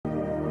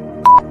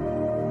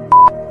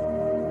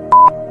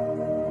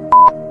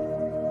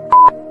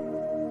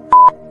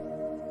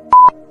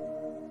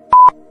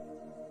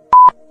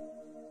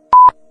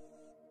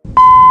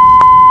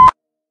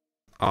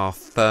Our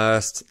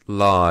first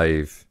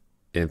live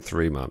in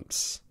 3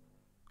 months.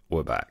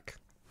 We're back.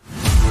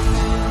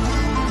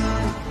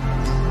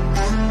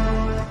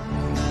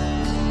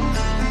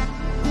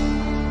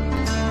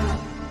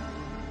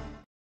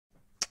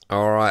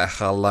 Alright,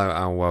 hello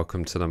and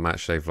welcome to the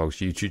Matchday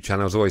Vlogs YouTube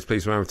channel. As always,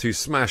 please remember to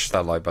smash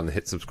that like button and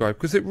hit subscribe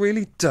because it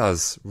really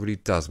does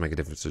make a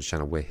difference to the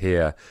channel. We're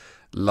here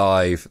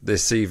live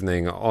this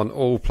evening on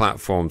all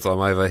platforms. I'm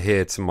over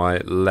here to my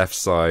left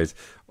side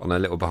on a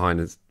little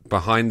behind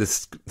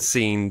the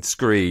scene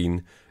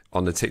screen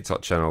on the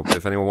TikTok channel. But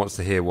if anyone wants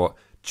to hear what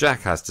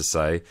Jack has to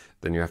say,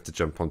 then you have to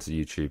jump onto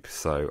YouTube.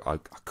 So I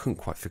couldn't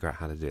quite figure out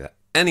how to do that.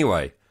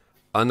 Anyway,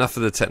 enough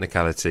of the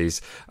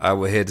technicalities.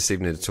 We're here this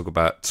evening to talk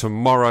about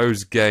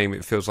tomorrow's game.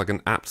 It feels like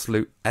an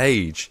absolute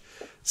age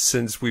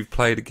since we've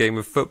played a game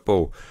of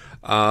football.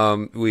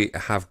 We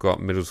have got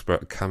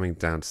Middlesbrough coming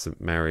down to St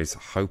Mary's,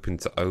 hoping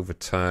to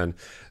overturn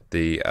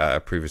the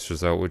previous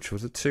result, which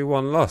was a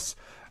 2-1 loss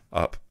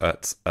up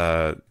at,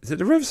 is it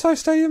the Riverside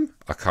Stadium?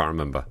 I can't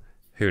remember.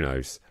 Who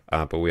knows?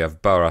 But we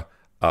have Borough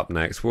up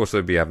next. We'll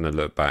also be having a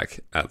look back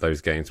at those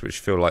games, which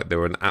feel like they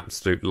were an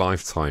absolute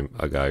lifetime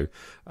ago.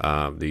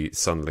 The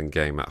Sunderland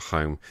game at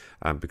home,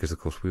 because of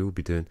course we will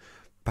be doing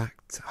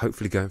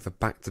hopefully going for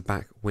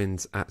back-to-back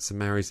wins at St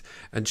Mary's.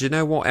 And do you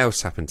know what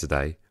else happened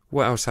today?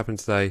 What else happened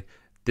today?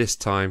 This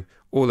time,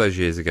 all those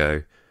years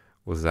ago,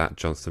 was that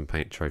Johnston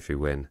Paint Trophy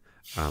win.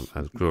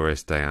 A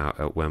glorious day out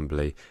at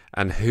Wembley.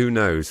 And who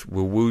knows,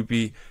 will we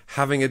be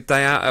having a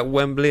day out at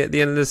Wembley at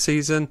the end of the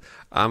season?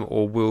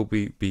 Or will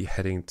we be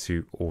heading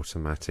to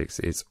automatics?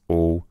 It's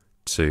all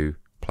to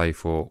play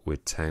for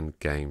with 10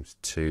 games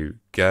to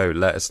go.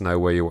 Let us know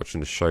where you're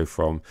watching the show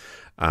from.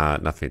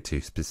 Nothing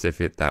too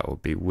specific. That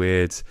would be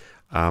weird.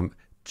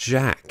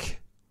 Jack.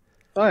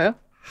 Oh, yeah?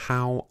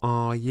 How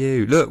are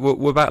you? Look,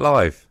 we're back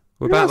live.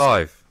 We're back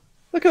live.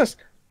 Look at us.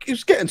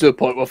 It's getting to a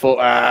point where I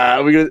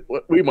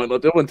thought, we might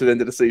not do one to the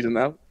end of the season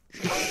now.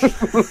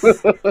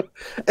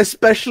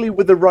 Especially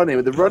with the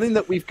running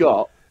that we've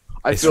got.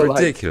 It's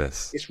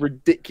ridiculous. It's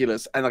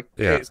ridiculous. And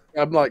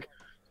I'm like,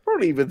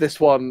 probably either this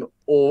one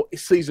or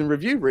season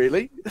review,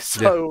 really.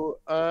 So,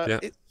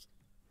 mate,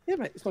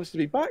 it's nice to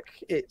be back.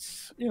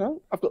 It's,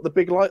 I've got the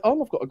big light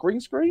on. I've got a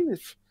green screen. It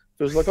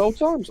feels like old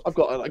times. I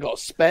got a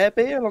spare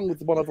beer along with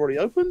the one I've already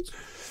opened.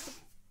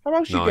 How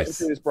else are you getting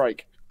through this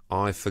break?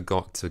 I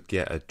forgot to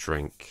get a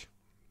drink.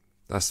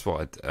 That's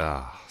what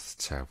it's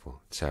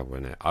terrible,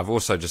 isn't it? I've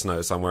also just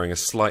noticed I'm wearing a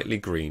slightly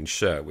green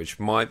shirt, which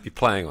might be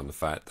playing on the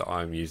fact that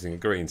I'm using a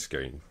green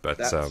screen. But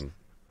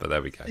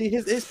there we go.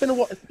 It's been a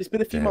while. It's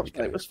been a few months,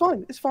 mate. It's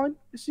fine. It's fine.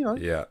 It's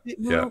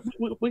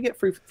we get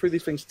through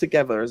these things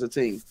together as a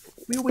team.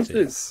 We always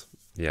do.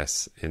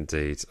 Yes,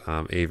 indeed.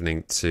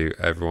 Evening to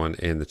everyone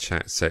in the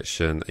chat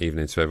section.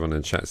 Evening to everyone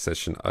in the chat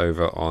section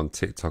over on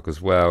TikTok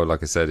as well.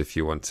 Like I said, if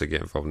you want to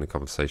get involved in the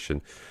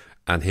conversation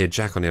and hear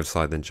Jack on the other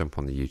side, then jump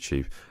on the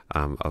YouTube.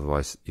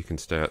 Otherwise, you can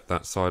stare at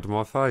that side of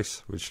my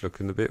face, which is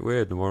looking a bit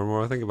weird the more and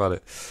more I think about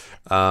it.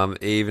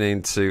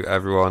 Evening to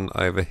everyone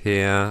over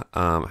here.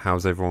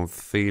 How's everyone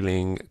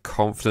feeling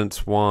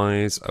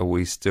confidence-wise? Are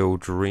we still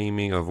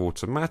dreaming of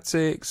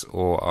automatics,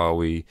 or are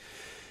we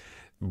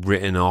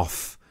written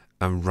off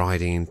and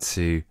riding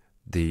into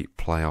the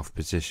playoff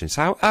positions?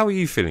 How are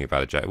you feeling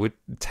about it, Jack? With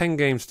 10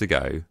 games to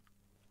go,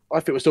 I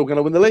think we're still going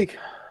to win the league.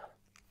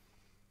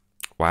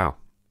 Wow.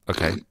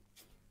 Okay.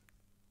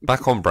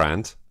 Back on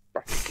brand.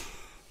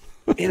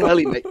 In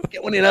early, mate.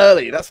 Get one in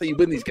early. That's how you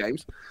win these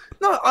games.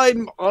 No, I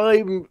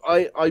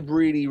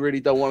really, really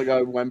don't want to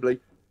go to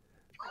Wembley.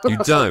 You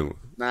don't?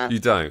 Nah. You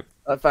don't?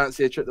 I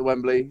fancy a trip to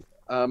Wembley.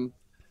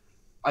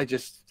 I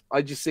just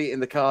see it in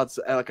the cards.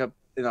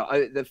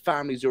 The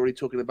family's already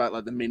talking about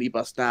like the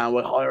minibus now.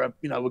 We'll hire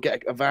we'll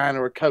get a van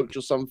or a coach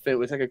or something.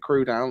 We'll take a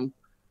crew down.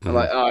 I'm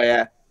like, oh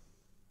yeah,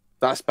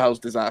 that spells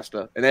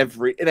disaster in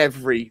every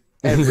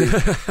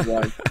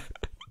way.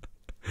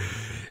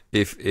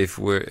 If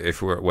we're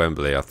at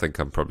Wembley, I think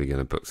I'm probably going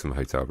to book some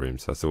hotel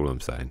rooms. That's all I'm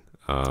saying.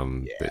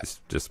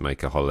 It's just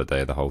make a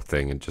holiday of the whole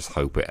thing and just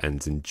hope it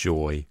ends in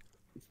joy.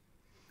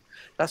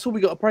 That's all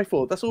we got to pray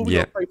for. That's all we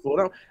got to pray for.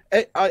 Now,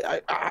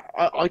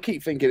 I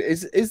keep thinking,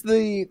 is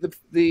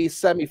the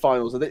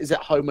semi-finals, is it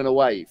home and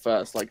away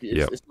first? Like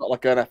it's not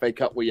like an FA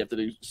Cup where you have to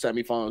do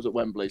semi-finals at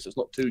Wembley, so it's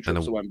not two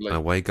trips to Wembley. And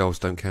away goals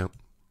don't count.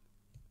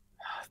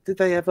 Did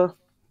they ever?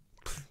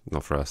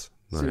 Not for us.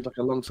 No. Seems like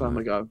a long time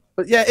ago.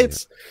 But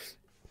it's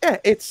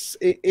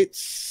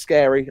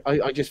scary.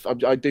 I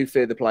do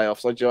fear the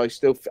playoffs.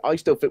 I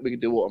still think we can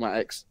do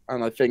automatics,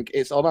 and I think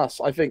it's on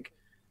us. I think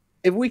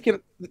if we can,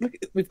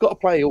 we've got to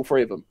play all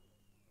three of them.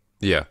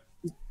 Yeah,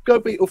 go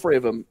beat all three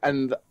of them,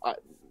 and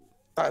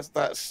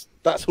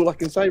that's all I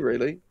can say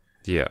really.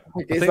 Yeah,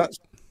 that's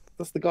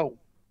the goal.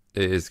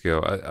 It is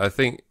goal. I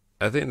think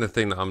the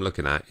thing that I'm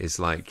looking at is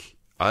like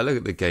I look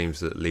at the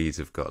games that Leeds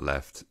have got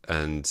left,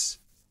 and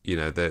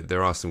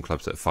there are some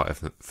clubs that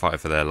fight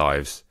for their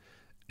lives,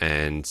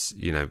 and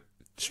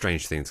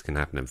strange things can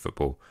happen in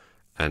football,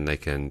 and they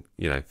can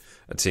a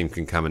team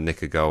can come and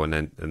nick a goal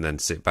and then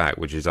sit back,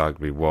 which is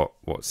arguably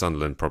what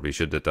Sunderland probably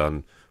should have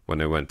done when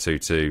they went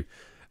 2-2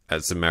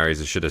 at St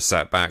Mary's, I should have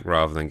sat back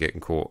rather than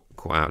getting caught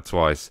out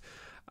twice.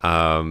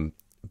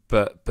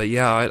 But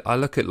yeah, I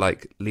look at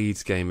like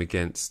Leeds' game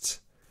against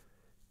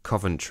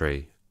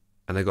Coventry,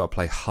 and they've got to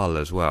play Hull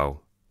as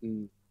well.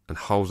 And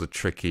Hull's a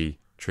tricky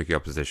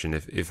opposition.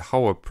 If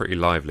Hull are pretty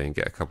lively and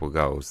get a couple of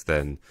goals,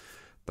 then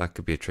that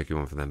could be a tricky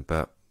one for them.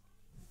 But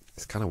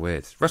it's kind of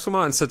weird. Russell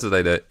Martin said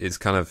today that it's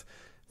kind of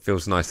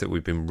feels nice that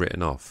we've been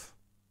written off.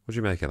 What do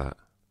you make of that?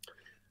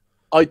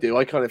 I do.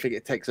 I kind of think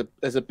it takes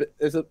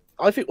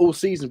I think all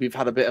season we've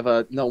had a bit of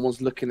a no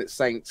one's looking at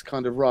Saints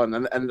kind of run,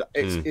 and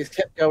it's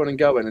kept going and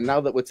going. And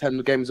now that we're 10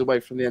 games away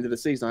from the end of the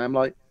season, I am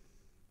like,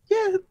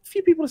 yeah, a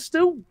few people are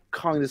still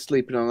kind of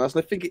sleeping on us.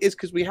 And I think it is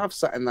because we have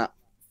sat in that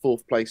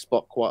 4th place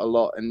spot quite a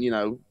lot, and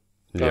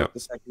the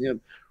second year.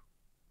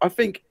 I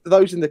think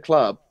those in the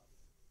club,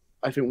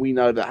 I think we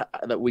know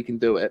that we can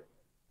do it.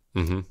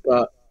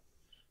 But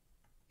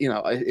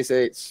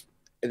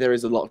there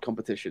is a lot of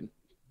competition.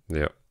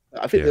 Yeah.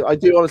 I think I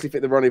do honestly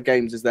think the run of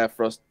games is there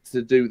for us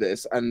to do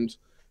this, and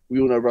we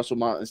all know Russell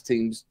Martin's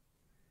teams.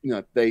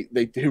 They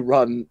do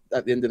run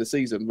at the end of the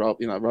season,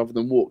 rather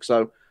than walk.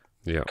 So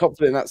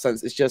confident in that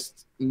sense. It's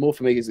just more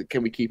for me is that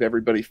can we keep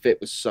everybody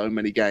fit with so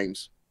many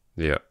games?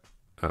 Yeah,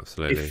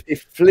 absolutely.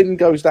 If Flynn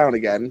goes down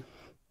again,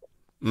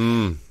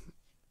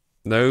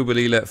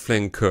 nobody let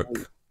Flynn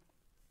cook.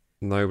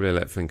 Nobody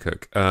let Flynn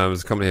cook.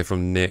 There's a comment here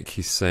from Nick.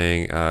 He's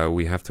saying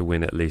we have to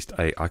win at least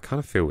 8. I kind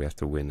of feel we have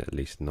to win at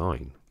least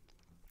 9.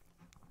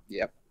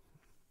 Yep.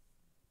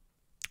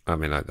 I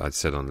mean, I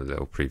said on the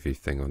little preview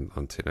thing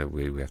on Twitter,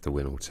 we have to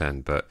win all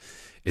 10, but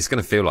it's going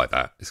to feel like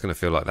that. It's going to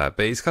feel like that.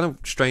 But it's kind of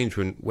strange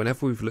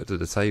whenever we've looked at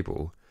the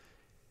table,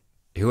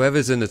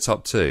 whoever's in the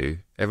top 2,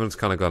 everyone's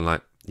kind of gone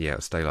like, yeah,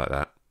 it'll stay like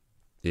that.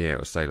 Yeah,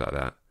 it'll stay like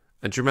that.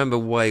 And do you remember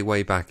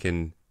way back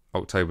in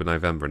October,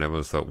 November, and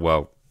everyone thought,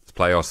 well, it's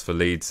playoffs for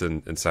Leeds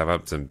and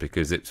Southampton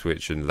because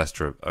Ipswich and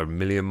Leicester are a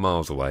million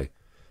miles away.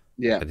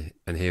 Yeah.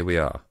 And here we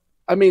are.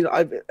 I mean,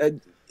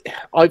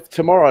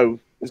 tomorrow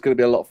is going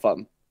to be a lot of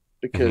fun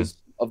because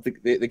of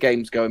the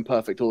games go in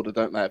perfect order,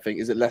 don't they? I think.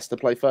 Is it Leicester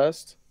play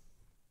first?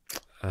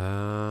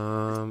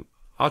 I'll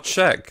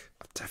check.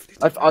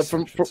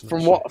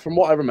 From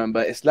what I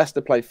remember, it's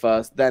Leicester play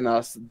first, then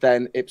us,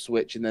 then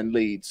Ipswich, and then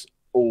Leeds.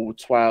 All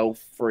 12,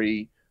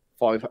 3,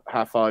 5,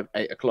 half 5,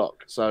 8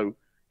 o'clock. So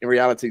in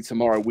reality,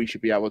 tomorrow we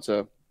should be able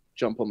to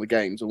jump on the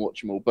games and watch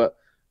them all. But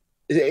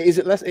is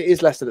it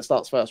Leicester that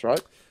starts first,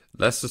 right?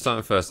 Leicester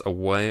starting first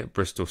away at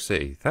Bristol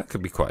City. That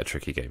could be quite a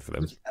tricky game for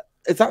them.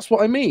 That's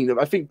what I mean.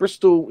 I think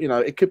Bristol,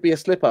 it could be a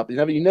slip up.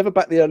 You never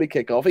back the early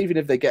kickoff. Even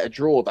if they get a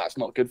draw, that's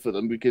not good for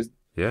them because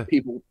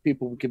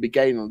people can be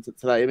gaining on it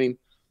today. I mean,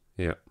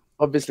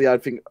 obviously, I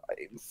think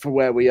for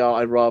where we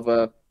are, I'd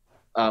rather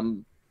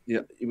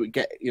you would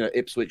get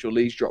Ipswich or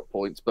Leeds drop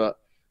points, but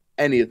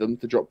any of them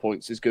to drop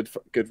points is good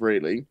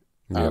really.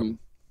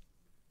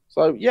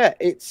 So yeah,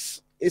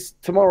 it's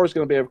tomorrow's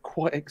going to be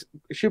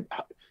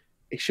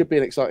it should be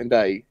an exciting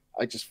day.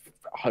 I just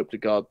hope to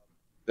God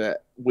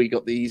that we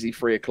got the easy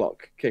 3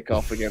 o'clock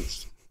kickoff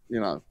against,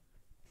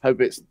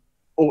 hope it's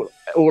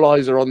all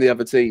eyes are on the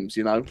other teams,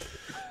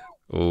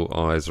 All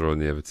eyes are on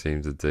the other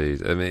teams,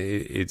 indeed. I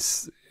mean,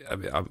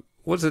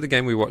 what's it the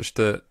game we watched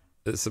at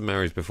St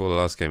Mary's before the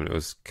last game? And it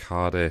was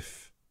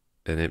Cardiff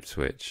and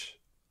Ipswich,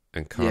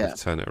 and Cardiff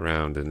turn it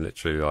around and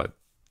literally like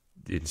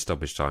in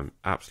stoppage time,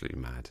 absolutely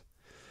mad.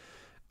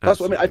 That's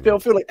what I mean. I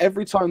feel like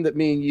every time that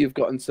me and you've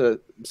gotten to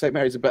St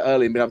Mary's a bit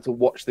early and been able to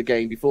watch the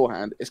game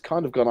beforehand, it's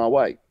kind of gone our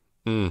way.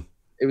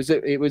 It was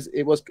at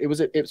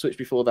Ipswich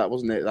before that,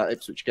 wasn't it? That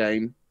Ipswich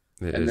game,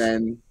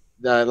 then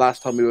the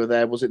last time we were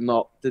there, was it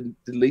not? Did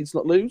Leeds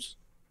not lose?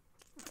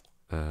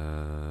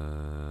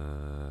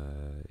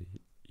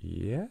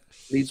 Yes.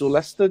 Leeds or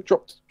Leicester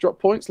dropped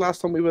points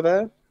last time we were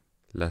there.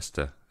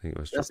 Leicester, I think it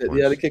was. That's it.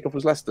 The early kickoff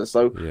was Leicester.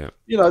 So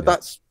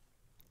that's.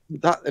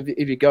 That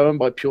if you're going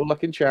by pure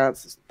luck and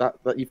chance, that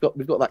we've got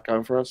that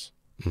going for us.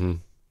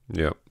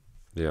 Yep.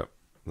 No,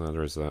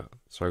 there is that.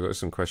 So I got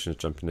some questions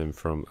jumping in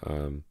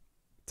from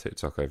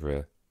TikTok over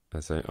here.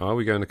 They're saying, "Are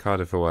we going to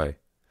Cardiff away?"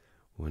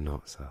 We're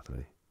not,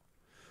 sadly.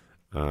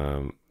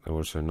 I'm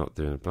also not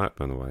doing a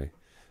Blackburn away.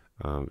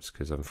 It's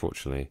because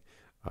unfortunately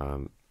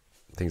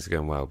things are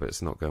going well, but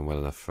it's not going well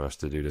enough for us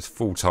to do this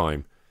full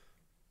time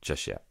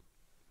just yet.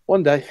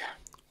 One day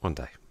One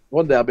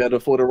day I'll be able to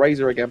afford a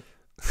razor again.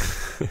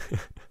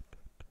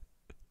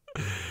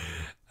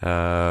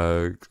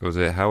 Was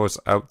it? How was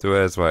Alpe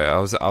d'Huez way? I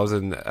was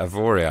in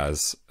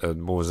Avoriaz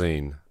and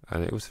Morzine,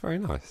 and it was very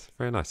nice,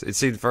 very nice. It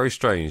seemed very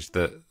strange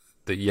that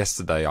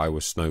yesterday I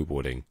was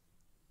snowboarding.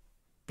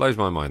 Blows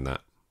my mind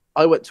that.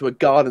 I went to a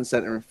garden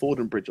centre in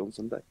Fordham on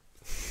Sunday.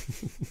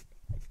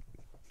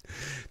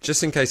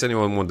 Just in case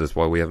anyone wonders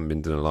why we haven't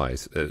been doing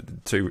lives,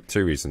 two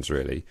reasons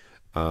really.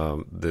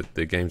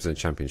 The games in the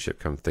Championship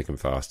come thick and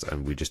fast,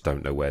 and we just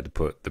don't know where to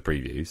put the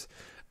previews.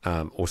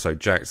 Also,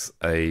 Jack's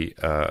a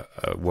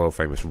world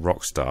famous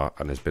rock star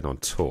and has been on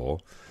tour.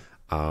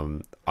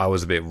 I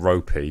was a bit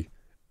ropey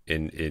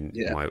in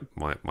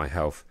my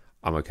health.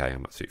 I'm okay.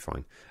 I'm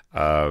absolutely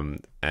fine.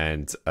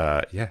 And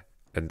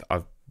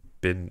I've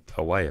been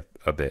away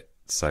a bit,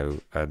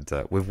 So, and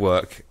with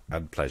work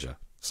and pleasure.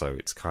 So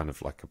it's kind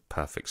of like a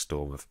perfect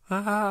storm of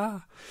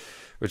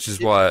which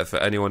is why for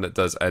anyone that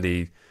does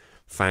any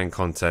fan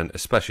content,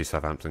 especially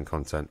Southampton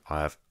content,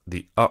 I have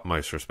the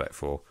utmost respect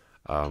for,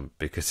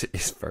 because it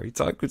is very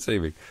time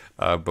consuming.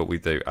 But we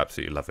do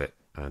absolutely love it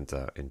and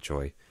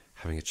enjoy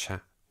having a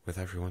chat with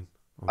everyone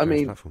on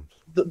various platforms.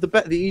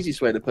 The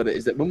easiest way to put it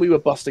is that when we were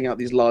busting out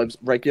these lives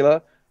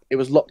regular, it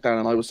was lockdown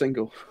and I was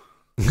single.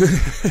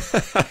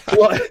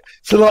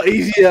 It's a lot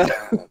easier.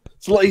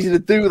 It's a lot easier to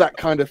do that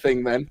kind of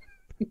thing then.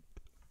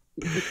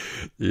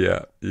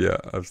 Yeah,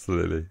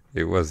 absolutely.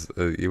 It was.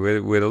 We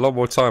had a lot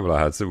more time than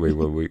I had, didn't we?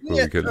 When we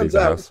couldn't leave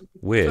the house.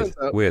 Weird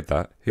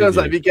that. Turns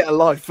out if you get a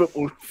life,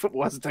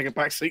 football has to take a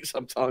back seat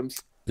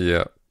sometimes.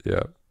 Yeah,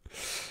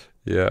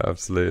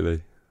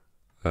 absolutely.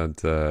 And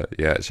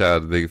shout out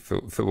to the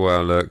Football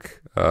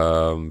Outlook,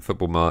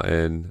 Football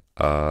Martin,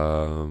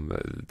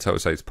 Total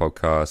Saints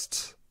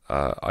podcast.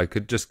 I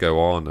could just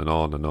go on and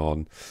on and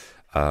on.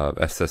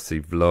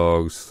 SSC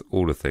vlogs,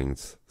 all the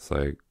things.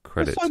 So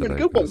credit There's so to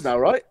many good ones now,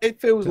 right? It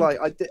feels like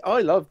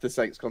I love the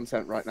Saints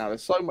content right now.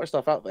 There's so much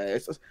stuff out there.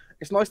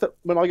 It's nice that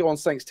when I go on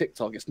Saints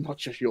TikTok, it's not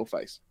just your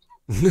face.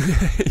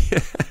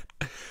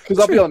 Because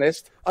I'll be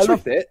honest, I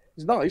loved it.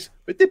 It's nice,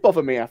 but it did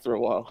bother me after a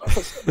while.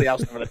 Somebody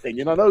else have an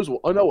opinion. I know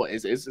what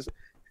it is.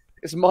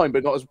 It's mine,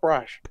 but not as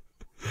brash.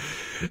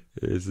 It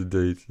is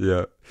indeed,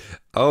 yeah.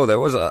 Oh, there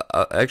was a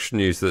extra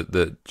news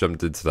that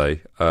jumped in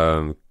today.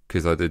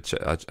 Because I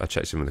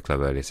checked in with the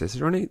club earlier. Says, is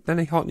there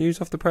any hot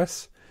news off the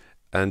press?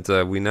 And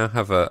we now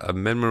have a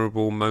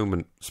memorable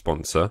moment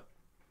sponsor.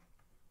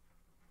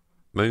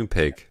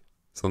 Moonpig.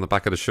 It's on the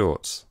back of the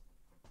shorts.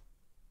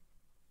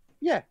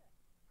 Yeah,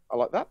 I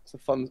like that. It's a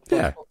fun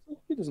sponsor.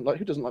 Who doesn't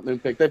like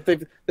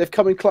Moonpig? They've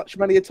come in clutch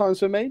many a times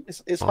for me.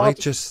 It's hard.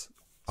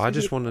 I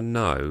just want to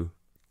know,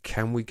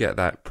 can we get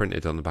that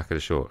printed on the back of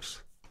the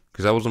shorts?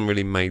 Because that wasn't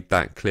really made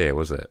that clear,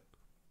 was it?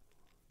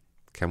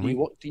 Can we?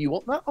 Do you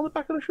want that on the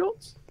back of the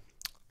shorts?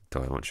 Do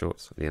I want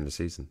shorts at the end of the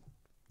season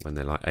when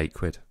they're like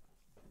 £8?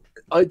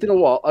 I don't know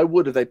what I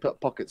would if they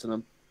put pockets in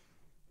them.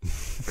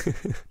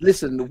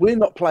 Listen, we're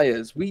not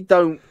players. We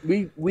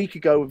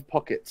could go with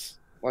pockets.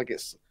 Like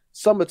it's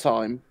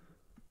summertime.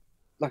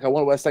 Like I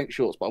want to wear Saint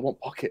shorts, but I want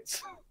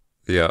pockets.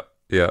 Yeah.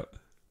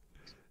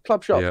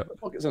 Club shop, put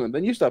pockets in them.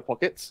 They used to have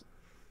pockets.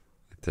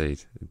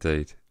 Indeed.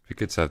 It'd be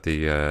good to have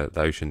the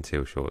ocean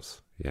teal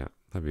shorts. Yeah,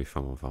 that'd be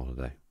fun on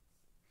holiday.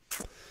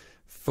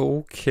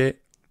 Full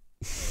kit.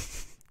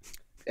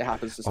 It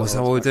happens to someone. That's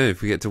what we'll do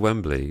if we get to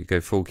Wembley. You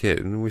go full kit,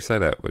 and we say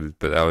that, but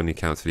that only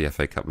counts for the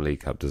FA Cup and League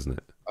Cup, doesn't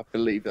it? I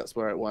believe that's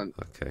where it went.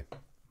 Okay,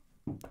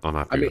 I'm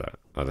happy with that.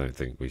 I don't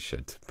think we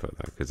should put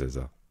that because it's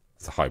a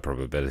high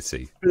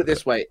probability. Put it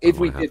this way: if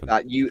we did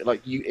that,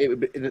 it would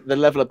be, the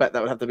level of bet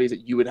that would have to be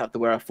that you would have to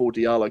wear a 4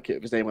 Diallo kit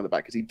with his name on the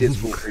back because he did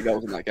score 3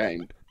 goals in that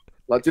game.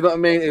 Like, do you know what I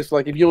mean? It's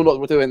like if you're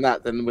not doing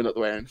that, then we're not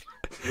wearing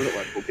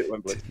full kit at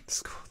Wembley. Didn't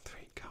score 3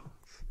 goals.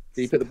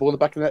 Did he put the ball in the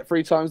back of the net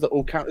 3 times that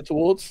all counted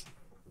towards?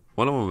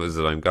 One of them was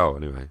an own goal,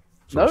 anyway.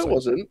 No, it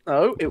wasn't.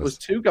 No, it was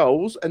 2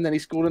 goals, and then he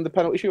scored in the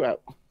penalty shootout.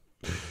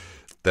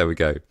 There we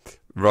go.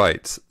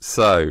 Right,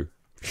 so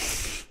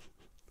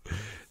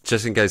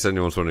just in case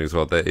anyone's wondering as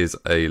well, there is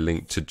a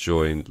link to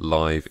join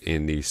live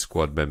in the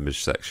squad members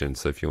section.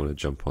 So if you want to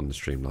jump on the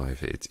stream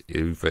live, it's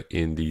over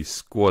in the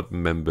squad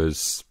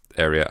members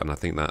area, and I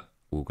think that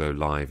will go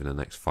live in the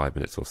next 5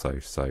 minutes or so.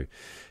 So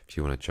if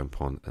you want to jump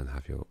on and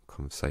have your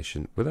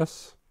conversation with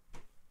us,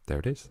 there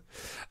it is.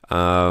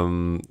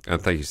 And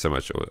thank you so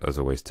much, as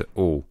always, to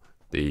all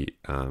the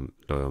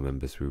loyal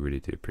members. We really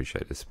do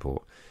appreciate the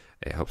support.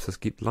 It helps us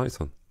keep the lights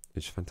on,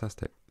 which is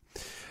fantastic.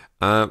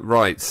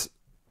 Right,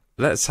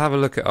 let's have a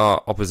look at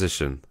our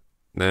opposition.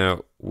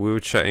 Now, we were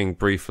chatting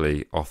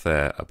briefly off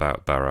air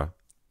about Borough,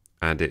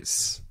 and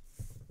it's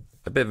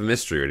a bit of a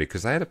mystery, really,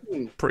 because they had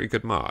a pretty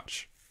good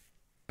March.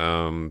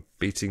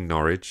 Beating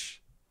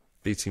Norwich,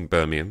 beating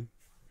Birmingham,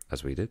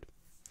 as we did.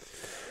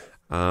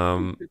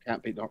 Who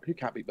can't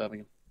beat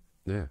Birmingham?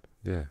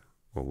 Yeah.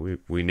 Well,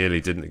 we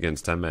nearly didn't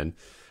against 10 men.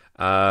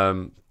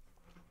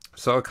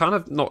 So I'm kind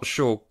of not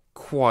sure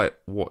quite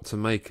what to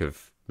make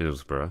of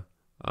Middlesbrough,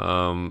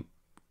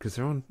 because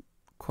they're on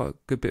quite a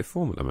good bit of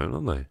form at the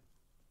moment, aren't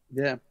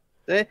they?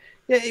 Yeah,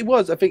 it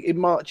was. I think in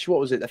March, what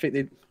was it? I think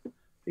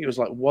it was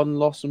like 1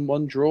 loss and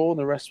 1 draw, and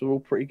the rest were all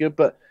pretty good.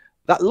 But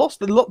that loss,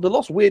 the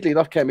loss, weirdly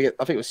enough, came against,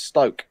 I think it was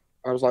Stoke.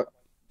 I was like,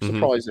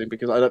 surprising,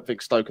 because I don't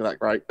think Stoke are that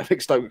great. I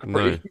think Stoke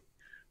are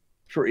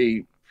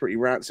pretty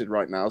rancid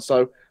right now.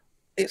 So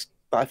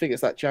I think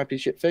it's that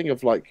championship thing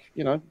of like,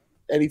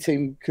 any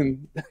team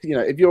can,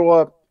 if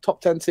you're a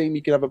top 10 team,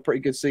 you can have a pretty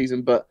good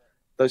season, but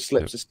those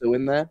slips are still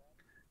in there.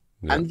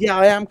 And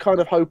I am kind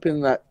of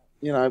hoping that,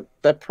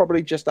 they're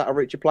probably just out of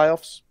reach of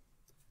playoffs.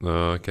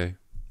 Oh, okay.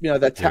 I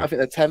think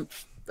they're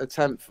 10th,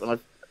 and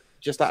I've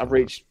just out of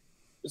reach.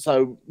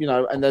 So,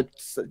 and they're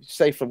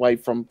safe away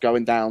from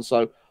going down.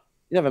 So you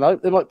never know.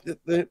 They might,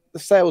 the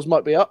sails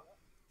might be up.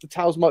 The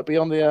towels might be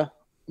on the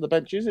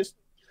benches. It's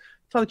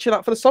time to chill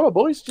out for the summer,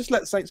 boys. Just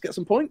let the Saints get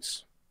some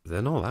points.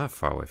 They're not that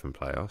far away from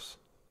playoffs.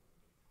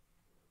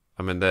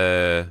 I mean,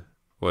 they're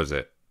what is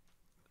it?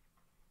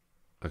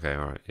 Okay,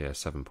 all right, yeah,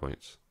 7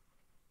 points.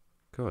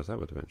 God, that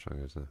would have been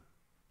trying, isn't it?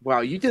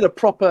 Wow, you did a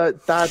proper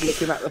dad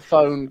looking at the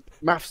phone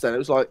maths then. It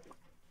was like,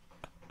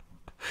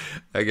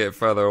 I get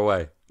further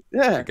away.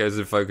 yeah, It goes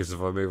in focus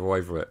if I move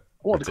away from it.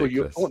 I want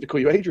to call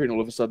you Adrian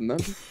all of a sudden then.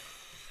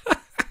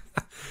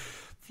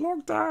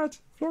 Vlog dad,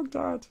 vlog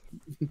dad.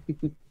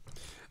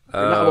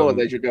 That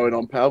holidays you're going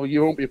on, pal,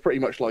 you won't be pretty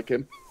much like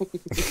him.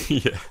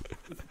 Yeah,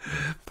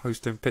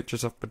 posting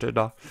pictures of my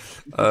dinner.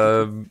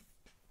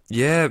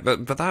 Yeah,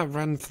 but that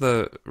run for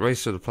the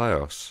race to the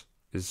playoffs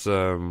is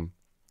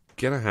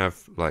gonna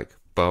have like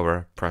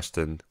Borough,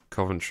 Preston,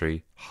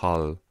 Coventry,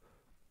 Hull,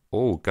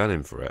 all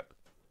gunning for it.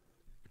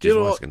 Which is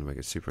why it's going to make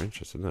it super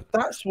interesting, isn't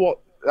it?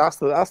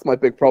 That's my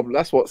big problem.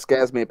 That's what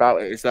scares me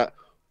about it, is that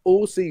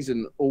all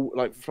season, all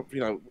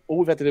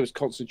we've had to do is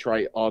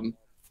concentrate on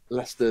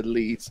Leicester,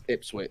 Leeds,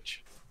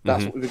 Ipswich.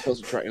 That's what we've been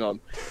concentrating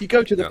on. You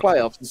go to the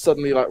playoffs and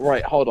suddenly like,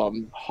 right, hold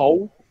on,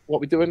 Hull, what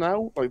are we doing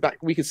now? Like that,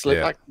 we could slip.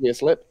 That could be a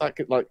slip. That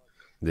could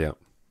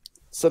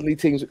suddenly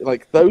teams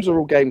like those are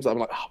all games that I'm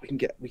like, oh, we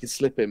can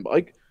slip in.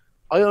 But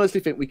I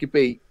honestly think we could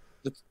beat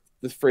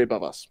the three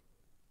above us.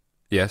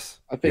 Yes,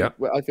 I think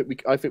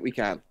we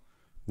can.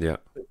 Yeah,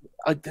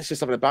 there's just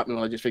something about me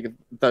when I just think of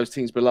those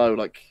teams below.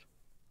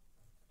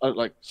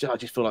 I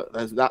just feel like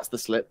that's the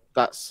slip.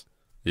 That's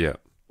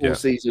all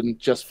season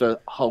just for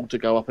Hull to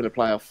go up in a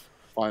playoff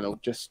final.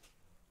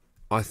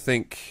 I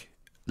think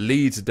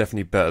Leeds are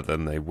definitely better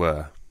than they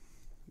were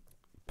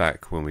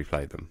back when we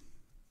played them.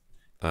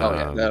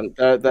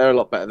 They're a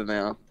lot better than they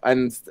are,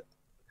 and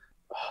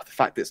the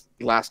fact that it's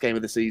the last game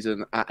of the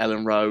season at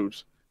Ellen Road,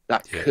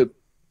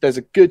 there's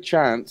a good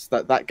chance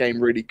that game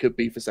really could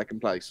be for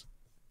second place.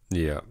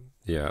 Yeah,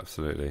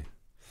 absolutely.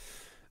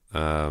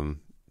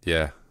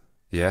 Yeah.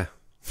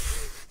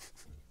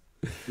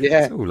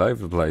 It's all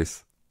over the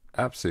place.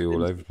 Absolutely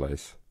all over the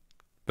place.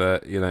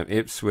 But,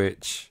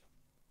 Ipswich,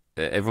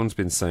 everyone's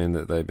been saying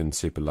that they've been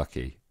super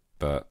lucky,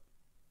 but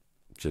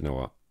do you know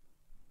what?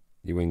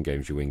 You win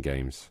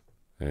games.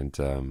 And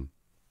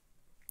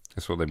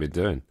that's what they've been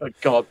doing. Oh,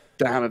 God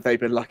damn, have they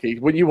been lucky.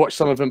 When you watch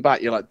some of them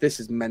back, you're like, this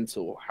is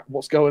mental.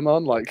 What's going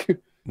on?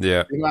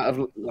 The amount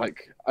of,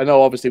 I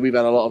know obviously we've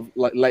had a lot of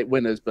late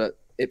winners, but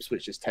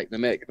Ipswich just take the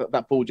mick.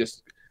 That ball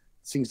just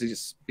seems to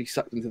just be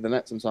sucked into the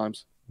net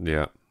sometimes.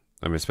 Yeah.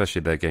 I mean,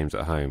 especially their games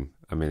at home.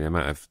 I mean, the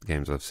amount of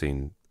games I've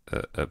seen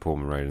at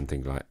Portman Road and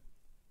think like,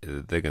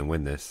 they're going to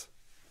win this.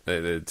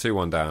 They're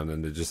 2-1 down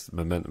and they're just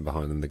momentum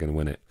behind them. They're going to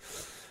win it.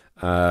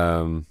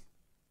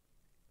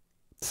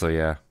 So,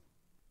 yeah.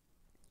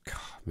 God,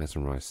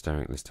 mesmerised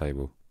staring at this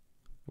table.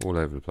 All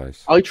over the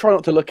place. I try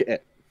not to look at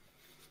it.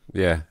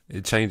 Yeah,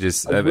 it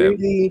changes.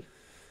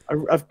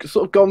 I've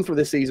sort of gone through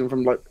this season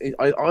from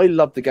I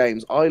love the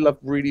games. I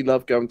really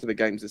love going to the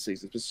games this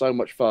season. It's been so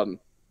much fun.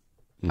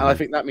 And I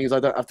think that means I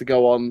don't have to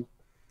go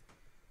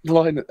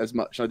online as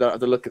much. I don't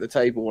have to look at the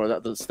table or I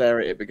don't have to stare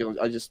at it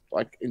because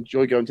I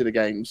enjoy going to the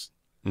games.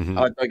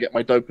 I don't get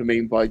my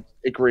dopamine by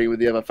agreeing with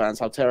the other fans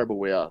how terrible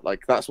we are.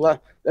 That's the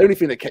only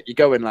thing that kept you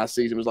going last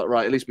season was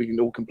right, at least we can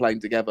all complain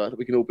together.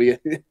 We can all be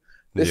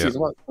this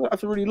season. I don't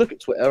have to really look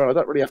at Twitter. I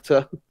don't really have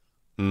to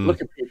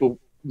look at people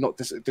not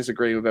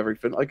disagreeing with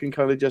everything. I can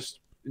kind of just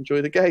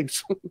enjoy the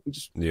games.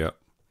 Good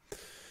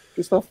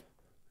stuff.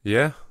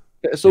 Yeah.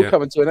 It's all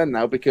coming to an end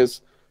now because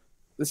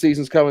the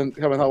season's coming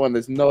home and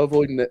there's no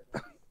avoiding it.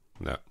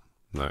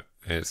 No,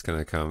 it's going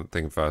to come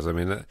thinking fast. I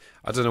mean,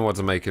 I don't know what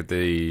to make of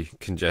the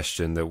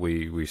congestion that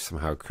we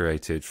somehow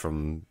created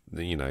from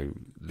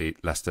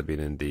Leicester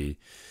being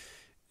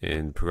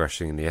in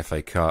progressing in the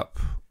FA Cup.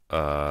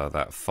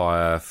 That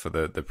fire for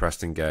the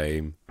Preston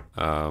game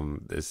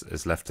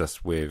has left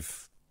us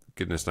with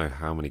goodness knows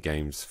how many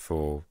games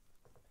for.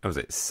 Was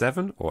it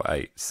 7 or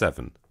 8?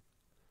 7.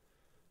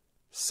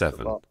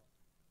 7. I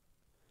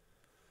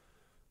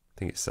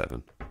think it's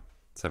 7.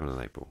 7 in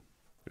April,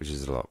 which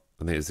is a lot.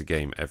 I think it's a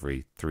game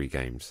every 3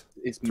 games.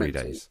 It's 3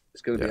 days.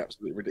 It's going to be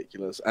absolutely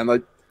ridiculous.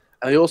 And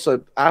I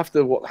also,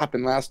 after what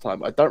happened last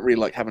time, I don't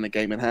really like having a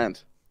game in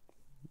hand.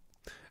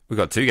 We've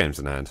got 2 games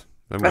in hand.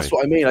 That's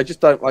what I mean. I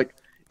just don't like.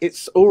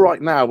 It's all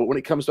right now, but when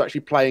it comes to actually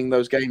playing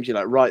those games, you're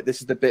like, right,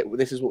 this is the bit.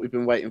 This is what we've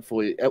been waiting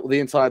for. The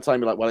entire time,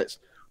 you're like, well,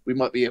 we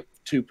might be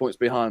 2 points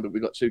behind, but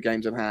we've got 2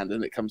 games in hand,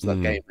 and it comes to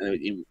that game,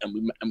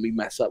 and we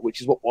mess up, which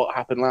is what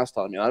happened last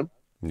time,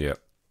 Yeah.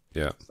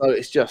 So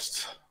it's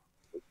just,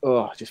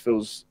 it just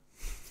feels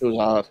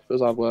hard.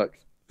 Feels hard work.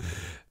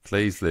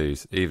 Please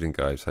lose. Evening,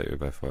 guys. Hope you're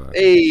both well.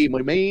 Hey,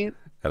 my man.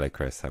 Hello,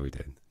 Chris. How we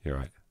doing? You're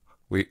right.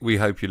 We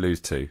hope you lose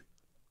too.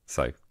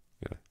 So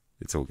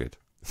it's all good.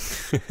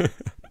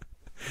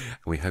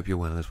 And we hope you're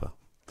well as well.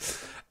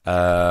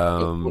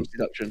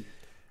 Deduction.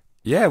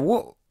 Yeah.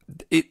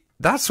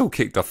 That's all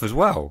kicked off as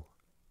well.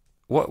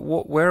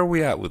 Where are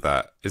we at with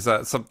that? Is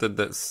that something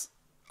that's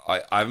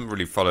I haven't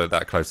really followed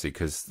that closely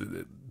because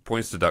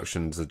points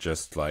deductions are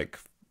just like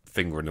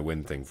finger in the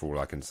wind thing for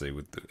all I can see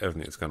with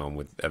everything that's going on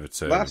with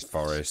Everton and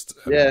Forest.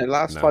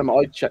 Last time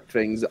I checked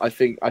things, I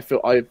think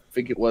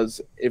it was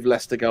if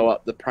Leicester go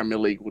up, the Premier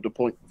League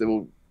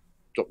will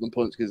drop them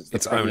points because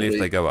it's only if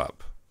they go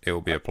up it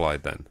will be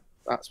applied then.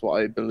 That's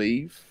what I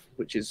believe,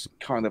 which is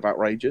kind of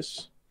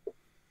outrageous.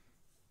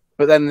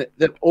 But then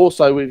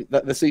also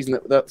the season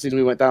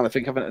we went down, I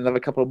think having another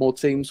couple of more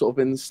teams sort of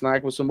been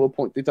snagged with some more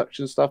point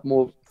deduction stuff,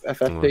 more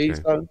FFP.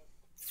 Okay. So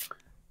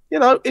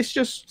it's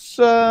just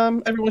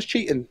everyone's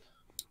cheating.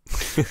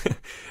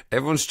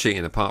 Everyone's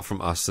cheating apart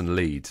from us and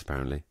Leeds,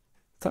 apparently. Is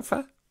that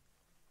fair?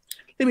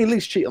 I mean,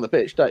 Leeds cheat on the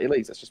pitch, dirty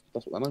Leeds. That's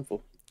what they're known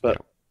for. But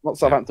not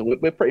Southampton. Yeah.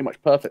 We're pretty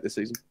much perfect this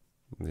season.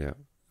 Yeah,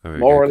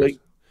 morally.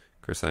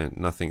 Chris saying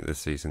nothing this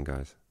season,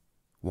 guys.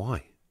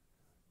 Why?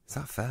 Is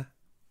that fair?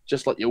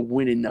 Just like you're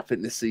winning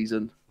nothing this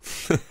season.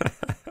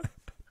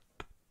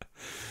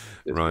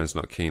 Ryan's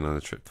not keen on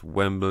the trip to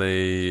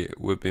Wembley.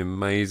 Would be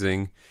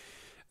amazing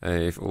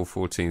if all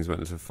 4 teams went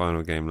into the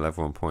final game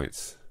level on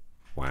points.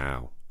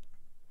 Wow.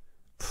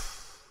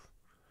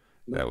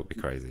 That would be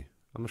crazy.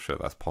 I'm not sure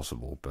that's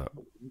possible, but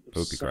it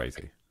would be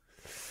crazy.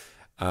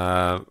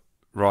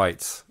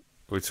 Right.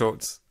 We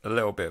talked a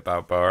little bit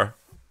about Borough.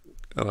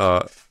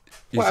 What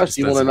else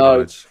do you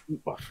want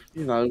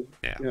to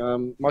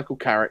know? Michael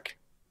Carrick.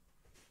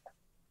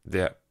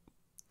 Yeah.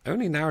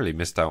 Only narrowly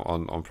missed out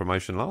on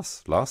promotion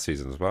last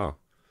season as well.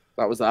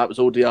 That was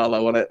all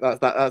Diallo on it.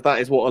 That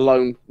is what a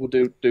loan will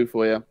do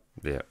for you.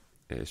 Yeah,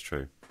 it is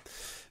true.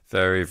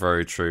 Very,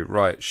 very true.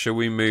 Right, shall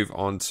we move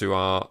on to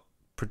our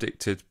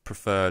predicted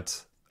preferred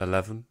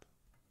 11?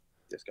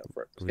 Let's go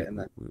for it. Let's get in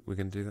there. We're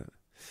going to do that.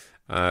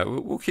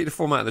 We'll keep the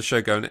format of the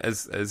show going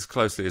as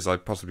closely as I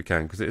possibly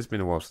can because it has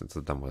been a while since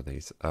I've done one of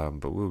these.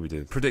 But we'll be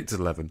doing predicted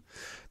 11.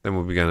 Then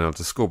we'll be going on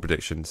to score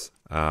predictions.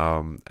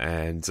 And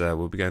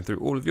we'll be going through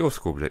all of your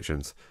score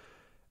predictions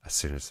as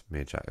soon as me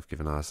and Jack have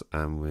given ours.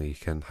 And we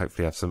can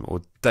hopefully have some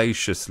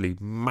audaciously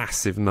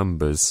massive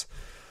numbers,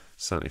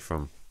 certainly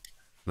from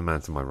the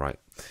man to my right,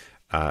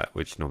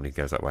 which normally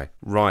goes that way.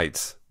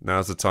 Right,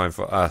 now's the time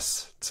for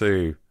us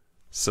to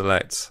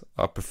select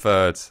our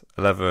preferred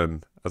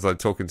 11 as I'm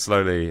talking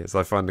slowly, as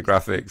I find the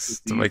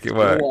graphics to make it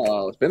work.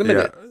 Wow, it's been a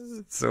minute. Yeah,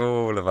 it's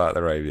all about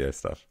the radio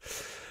stuff.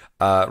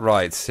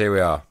 Right, here we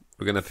are.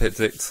 We're going to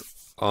predict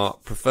our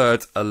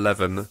preferred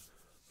 11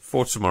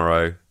 for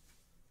tomorrow.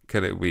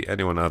 Can it be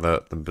anyone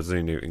other than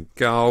Bazunu in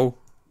goal?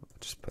 I'll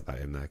just put that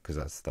in there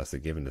because that's a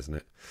given, isn't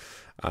it?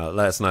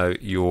 Let us know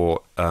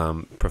your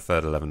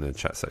preferred 11 in the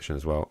chat section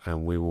as well,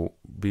 and we will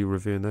be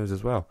reviewing those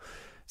as well.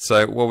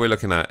 So what we're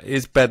looking at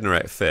is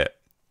Bednarek fit.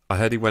 I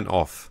heard he went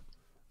off,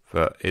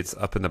 but it's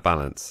up in the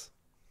balance.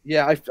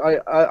 Yeah,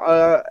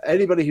 I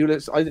anybody who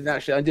looks, I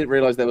didn't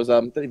realize there was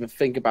didn't even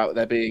think about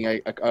there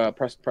being a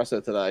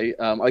presser today.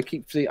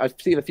 I've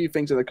seen a few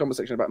things in the comment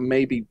section about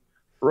maybe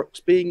Brooks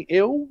being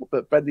ill,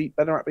 but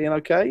Bednarek being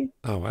okay.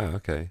 Oh wow,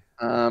 okay.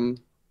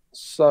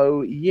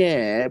 So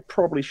yeah,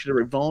 probably should have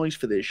revised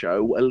for this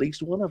show. At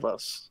least one of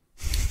us.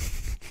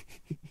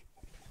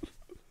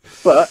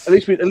 But at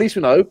least we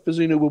know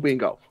Bazunu will be in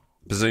goal.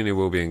 Bazunu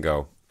will be in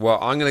goal. Well,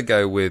 I'm going to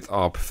go with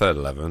our preferred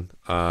 11,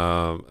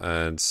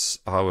 and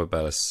Howard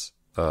Bellis,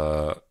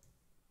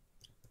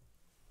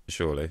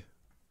 surely.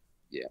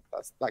 Yeah,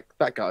 that's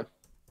that guy.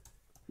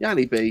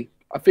 Yanni B.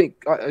 I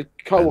think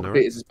Kyle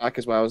Walker-Peters is back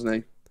as well, isn't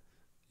he?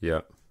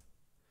 Yeah.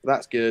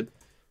 That's good.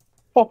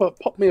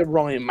 Pop me a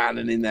Ryan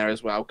Mannon in there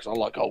as well, because I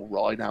like old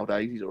Ryan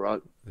nowadays. He's all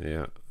right.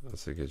 Yeah,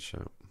 that's a good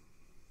shout.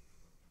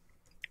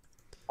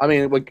 I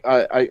mean, I'm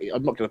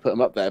not going to put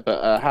him up there,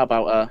 but how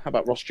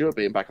about Ross Stewart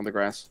being back on the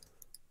grass?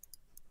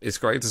 It's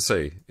great to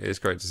see. It's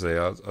great to see.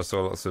 I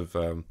saw lots of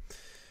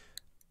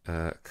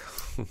can't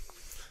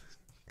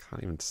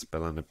even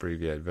spell an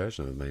abbreviated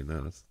version of the name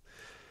now. It's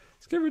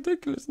getting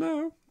ridiculous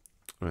now.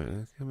 Right,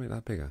 can I make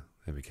that bigger?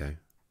 There we go.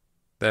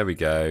 There we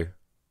go.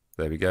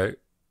 There we go.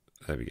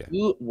 There we go.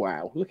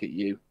 Wow, look at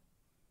you.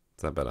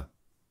 Is that better?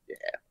 Yeah.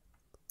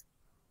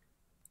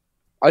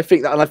 I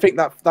think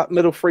that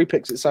middle three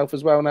picks itself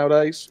as well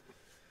nowadays.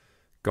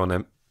 Go on,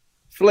 then.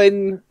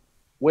 Flynn,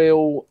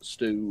 Will,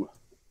 Stu.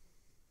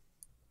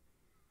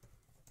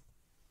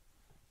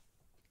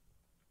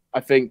 I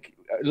think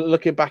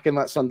looking back in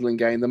that Sunderland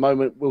game, the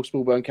moment Will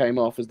Smallburn came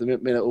off, as the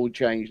minute all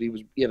changed, he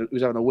was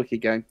having a wicked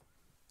game.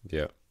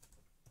 Yeah.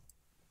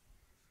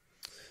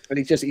 And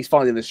he's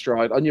finding his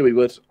stride. I knew he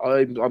would.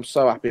 I'm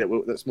so happy that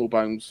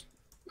Smallbone's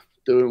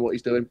doing what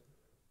he's doing.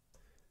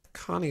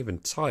 Can't even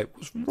type.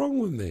 What's wrong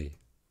with me?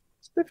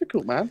 It's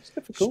difficult, man. It's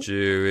difficult.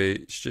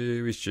 Stewie.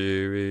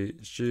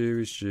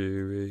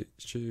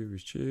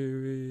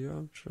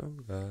 I'm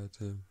strong,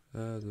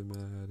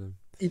 Adam.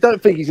 You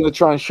don't think he's going to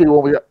try and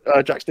shoehorn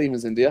Jack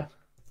Stevens in, do you?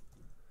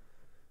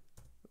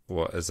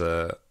 What, as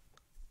a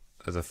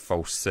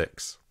false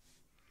six?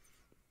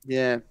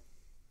 Yeah.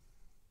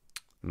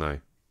 No.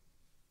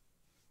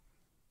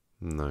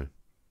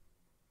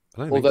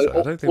 I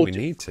don't think we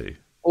need to.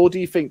 Or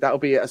do you think that'll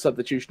be a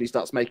substitution he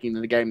starts making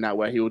in the game now,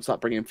 where he would start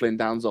bringing Flynn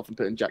Downs off and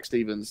putting Jack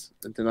Stevens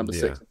into number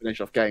 6 and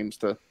finish off games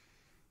to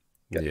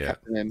get the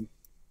captain in?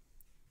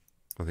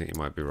 I think you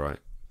might be right.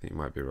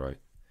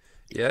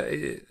 Yeah,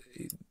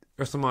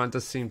 Russell Martin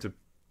does seem to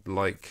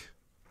like.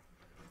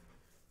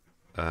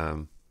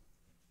 Hello,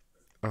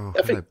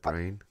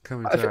 brain.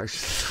 Coming to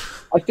action.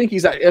 I think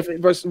he's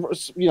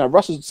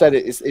Russell said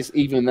it's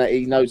even that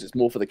he knows it's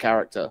more for the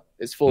character.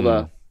 It's for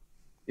the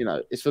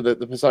it's for the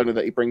persona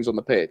that he brings on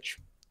the pitch.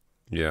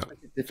 Yeah,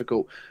 it's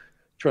difficult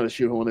trying to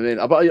shoehorn him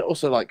in. But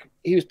also, like,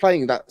 he was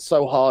playing that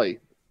so high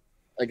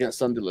against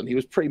Sunderland. He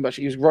was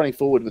running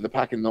forward with the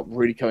pack and not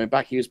really coming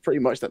back. He was pretty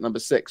much that number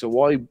 6. So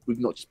why we've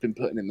not just been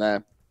putting him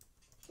there?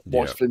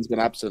 Why Flynn's been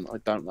absent, I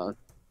don't know.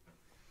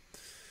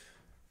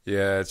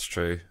 Yeah, it's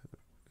true.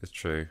 It's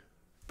true.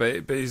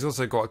 But he's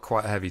also got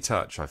quite a heavy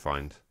touch, I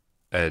find.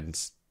 And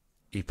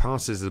he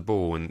passes the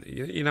ball, and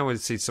you know when you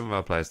see some of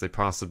our players, they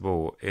pass the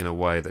ball in a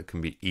way that can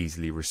be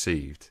easily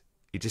received.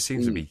 He just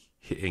seems to be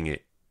hitting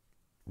it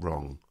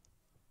wrong.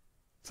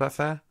 Is that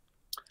fair?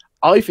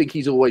 I think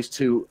he's always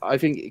too. I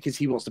think because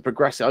he wants to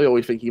progress it, I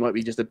always think he might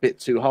be just a bit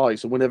too high.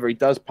 So whenever he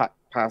does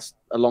pass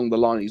along the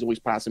line, he's always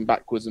passing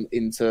backwards and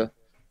into,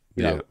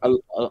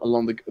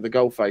 along the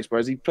goal face.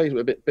 Whereas he plays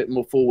a bit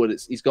more forward.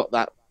 He's got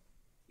that.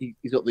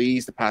 He's got the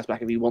ease to pass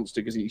back if he wants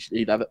to, because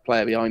he'd have a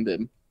player behind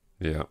him.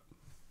 Yeah.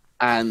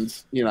 And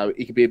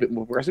he could be a bit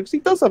more progressive, because he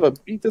does have a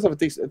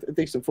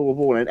decent forward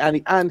ball,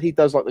 and he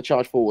does like the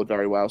charge forward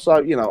very well. So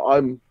I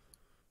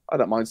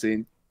don't mind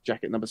seeing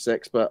Jack at number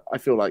 6, but I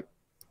feel like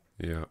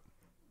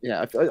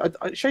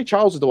Shea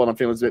Charles is the one I'm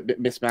feeling is a bit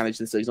mismanaged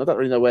this season. I don't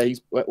really know where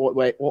he's. I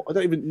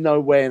don't even know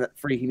where in that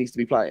 3 he needs to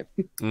be playing.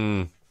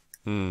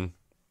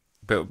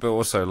 But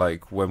also,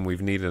 like, when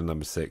we've needed a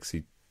number 6,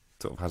 he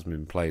sort of hasn't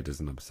been played as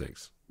a number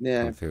 6.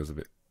 Yeah, it feels a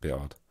bit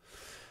odd.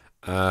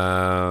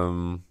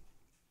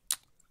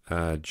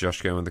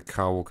 Josh going with the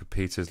Carl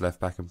Walker-Peters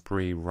left back and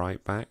Bree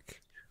right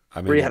back.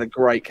 Bree had a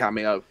great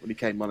cameo when he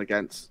came on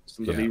against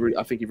somebody.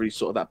 I think he really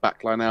sorted that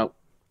back line out.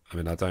 I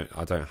mean, I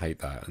don't hate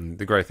that. And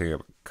the great thing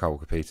about Carl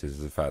Walker-Peters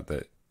is the fact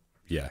that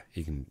he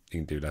can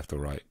do left or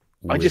right.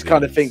 I just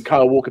kind of think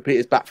Kyle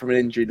Walker-Peters back from an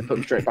injury to put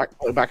him straight back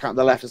out on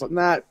the left. It's like,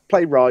 nah,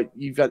 play right.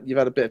 You've had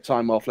a bit of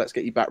time off. Let's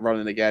get you back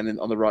running again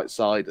on the right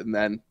side, and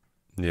then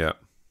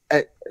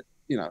as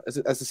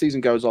the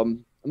season goes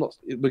on, there's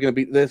going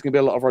to be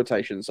a lot of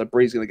rotation. So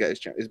Bree's going to get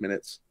his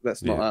minutes.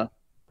 Let's not.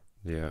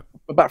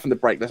 But back from the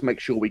break, let's make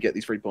sure we get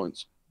these 3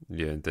 points.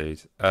 Yeah,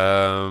 indeed.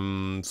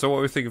 So what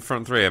are we thinking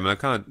front 3? I mean, I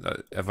kind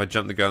of have I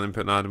jumped the gun and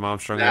put an Adam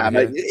Armstrong over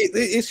here?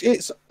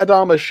 It's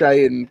Adama,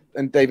 Shea, and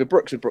David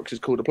Brooks. If Brooks is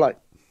cool to play.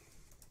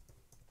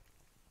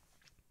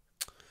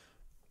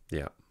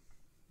 Yeah,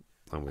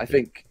 I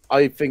think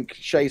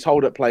Shea's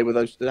hold-up play with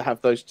those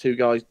 2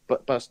 guys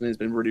busting in has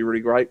been really, really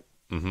great.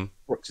 Mm-hmm.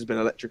 Brooks has been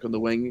electric on the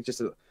wing. It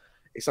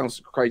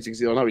sounds crazy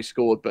because I know he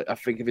scored, but I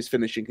think if his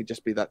finishing could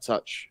just be that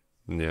touch.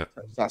 Yeah,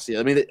 that's it.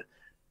 I mean, it's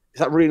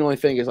that really annoying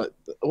thing. Is like,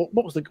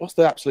 what's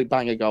the absolute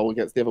banger goal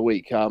against the other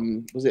week?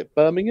 Was it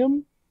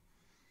Birmingham?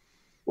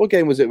 What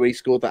game was it where he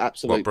scored that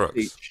absolute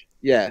peach?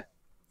 Yeah,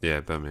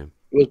 Birmingham.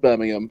 It was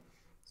Birmingham.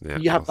 Yeah,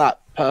 you have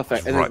that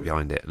perfect, and right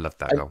behind it. Loved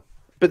that goal.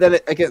 But then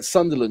against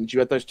Sunderland, you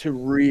had those 2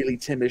 really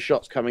timid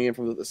shots coming in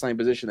from the same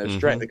position. They were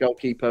straight at the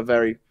goalkeeper.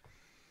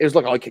 It was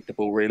like I kicked the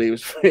ball. Really, it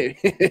was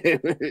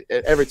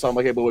every time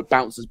I kick the ball, it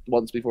bounces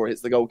once before it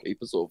hits the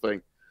goalkeeper, sort of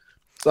thing.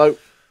 So.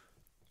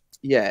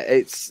 Yeah,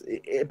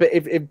 but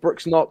if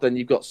Brooks not, then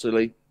you've got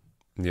Sully.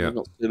 Yeah, you've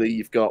got Sully.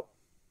 You've got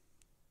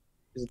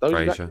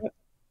Fraser,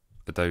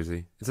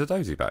 Adozie. Is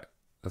Adozie back?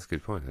 That's a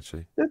good point,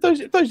 actually.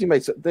 Adozie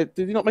made. Did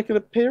he not make an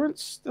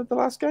appearance at the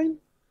last game?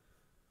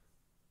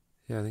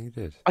 Yeah, I think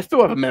he did. I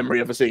still have a memory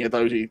of seeing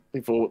Adozie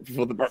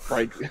before the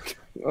break. I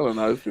don't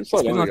know. It's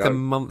been like a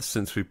month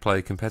since we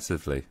played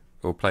competitively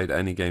or played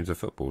any games of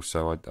football,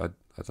 so I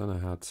don't know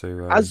how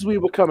to. As we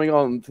were coming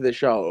on to the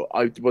show,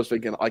 I was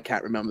thinking I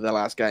can't remember the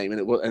last game,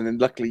 and then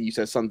luckily you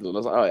said Sunderland. I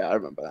was like, oh yeah, I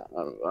remember that.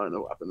 I don't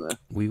know what happened there.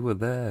 We were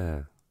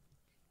there,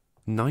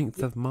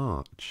 9th of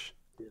March,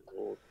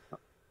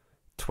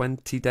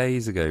 20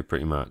 days ago,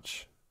 pretty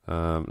much.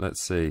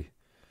 Let's see.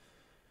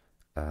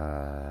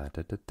 Adozie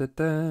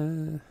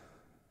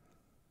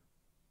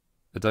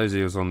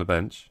was on the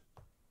bench.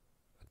 I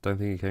don't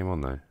think he came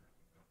on though.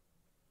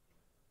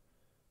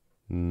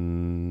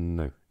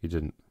 No, he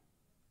didn't.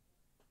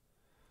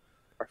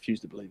 I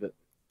refuse to believe it.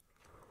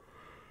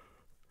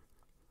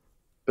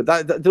 But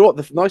what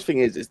the nice thing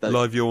is that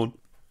live yawn.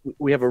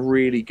 We have a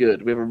really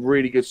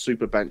good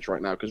super bench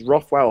right now, because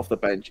Rothwell off the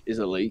bench is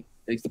elite.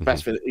 He's the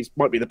best. He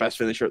might be the best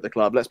finisher at the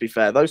club. Let's be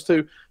fair. Those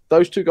two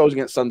goals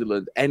against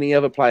Sunderland. Any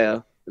other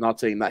player in our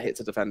team that hits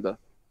a defender.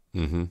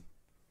 Mm-hmm.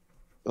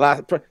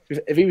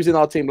 If he was in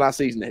our team last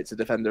season, it hits a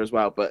defender as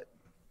well. But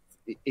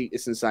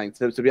it's insane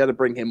to be able to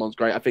bring him on is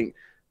great. I think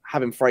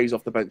having Fraser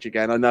off the bench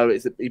again. I know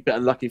it's a bit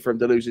unlucky for him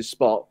to lose his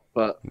spot,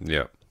 but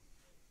yeah,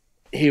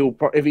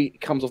 if he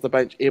comes off the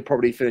bench, he'll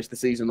probably finish the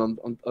season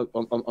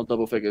on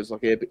double figures.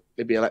 Like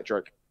it'd be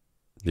electric.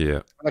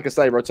 Yeah, like I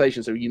say,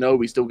 rotation. So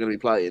we're still going to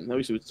be playing.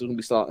 We're still going to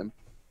be starting.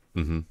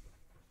 Mm-hmm.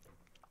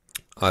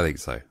 I think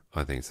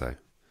so.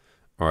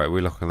 All right,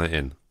 we're locking that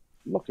in.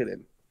 Lock it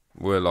in.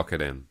 We'll lock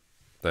it in.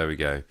 There we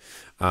go.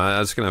 I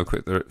was going to have a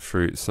quick look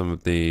through some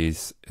of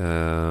these.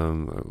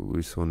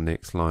 We saw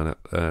Nick's lineup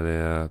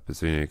earlier.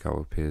 Bazzuno,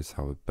 Carl Pierce,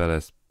 Howard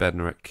Bellis,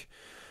 Bednarek,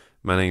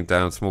 Manning,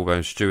 Down, Smallbone,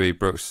 Stewie,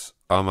 Brooks,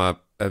 Armour,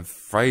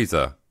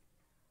 Fraser.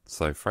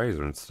 So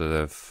Fraser instead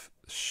of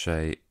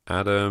Shay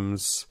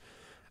Adams.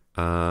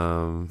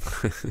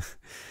 Give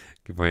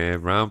me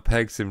round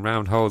pegs in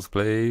round holes,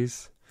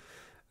 please.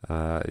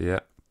 Yeah.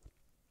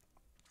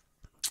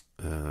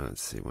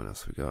 Let's see what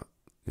else we got.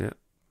 Yeah.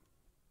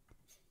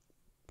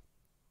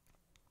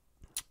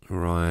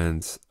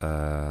 Ryan's,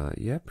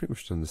 yeah, pretty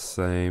much done the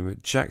same.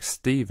 Jack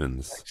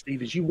Stevens. Jack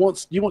Stevens, you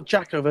want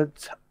Jack over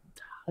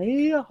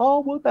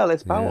Harwood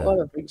Ellis, pal? Yeah. I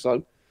don't think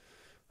so.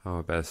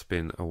 Harwood Ellis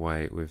been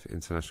away with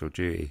international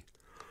duty.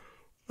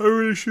 I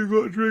really should have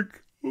got a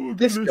drink. Oh,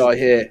 this guy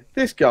here,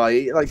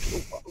 like,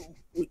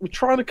 we're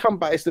trying to come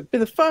back. It's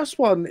been the first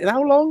one in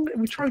how long?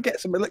 And we try and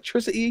get some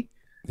electricity.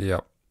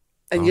 Yep.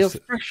 And you're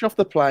fresh off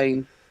the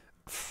plane.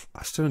 I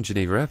was still in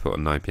Geneva Airport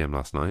at 9 p.m.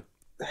 last night.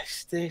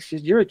 You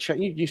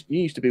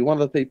used to be one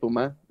of the people,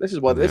 man. This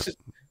is what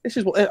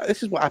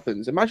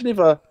happens. Imagine if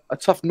a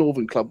tough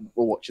northern club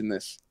were watching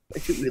this. They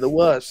think we're the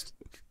worst.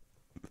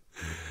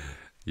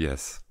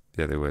 Yes,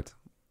 yeah, they would.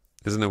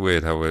 Isn't it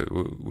weird how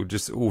we're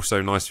just all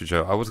so nice to each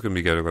other? I was going to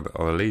be going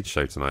on a lead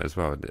show tonight as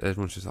well.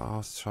 Everyone's just like,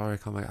 oh, sorry, I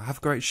can't make it. Have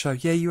a great show.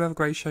 Yeah, you have a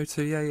great show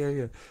too.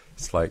 Yeah.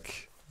 It's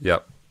like,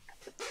 yep.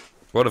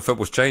 Well, the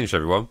football's changed,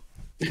 everyone.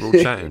 We're all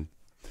chatting.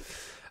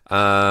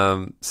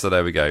 So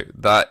there we go.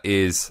 That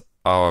is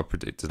our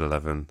predicted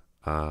 11.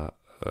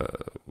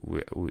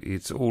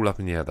 It's all up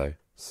in the air though,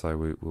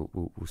 so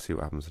we'll see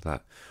what happens with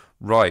that.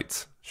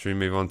 Right, should we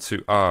move on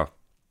to our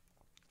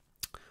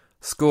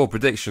score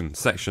prediction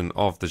section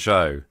of the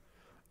show?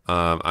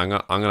 I'm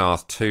going to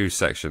ask two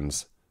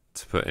sections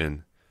to put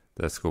in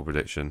the score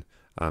prediction,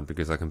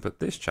 because I can put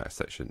this chat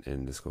section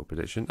in the score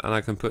prediction, and I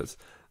can put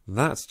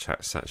that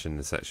chat section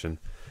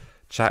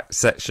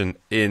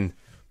in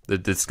the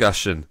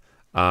discussion.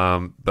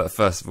 But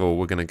first of all,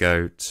 we're going to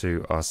go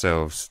to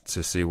ourselves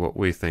to see what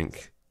we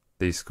think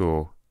the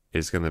score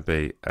is going to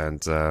be,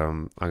 and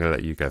I'm going to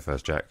let you go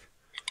first, Jack.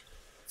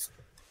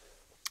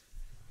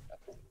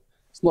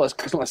 It's not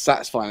as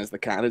satisfying as the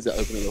can, is it?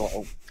 Opening the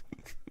bottle.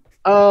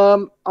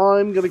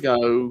 I'm going to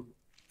go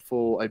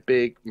for a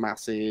big,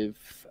 massive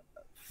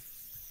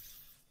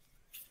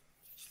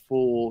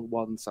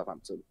 4-1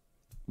 Southampton.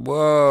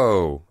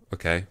 Whoa.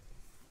 Okay.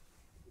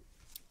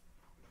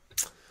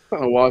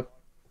 Don't know why.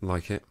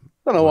 Like it.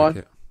 Don't know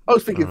why. I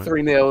was thinking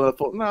 3-0, and I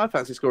thought, no, I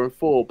fancy scoring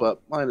 4,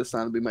 but I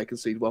understand we may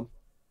concede 1.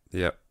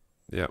 Yep.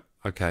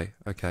 Okay.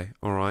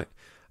 All right.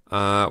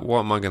 What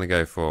am I going to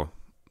go for?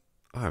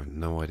 I have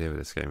no idea with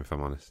this game, if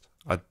I'm honest.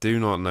 I do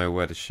not know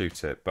where to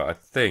shoot it, but I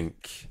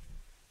think,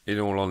 in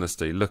all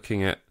honesty,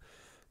 looking at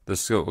the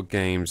sort of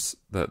games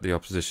that the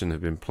opposition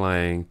have been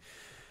playing,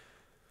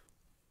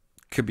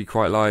 could be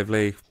quite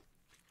lively.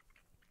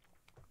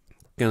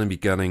 Going to be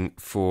gunning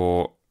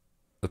for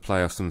the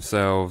playoffs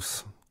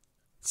themselves.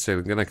 So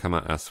they're going to come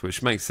at us,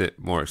 which makes it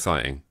more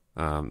exciting.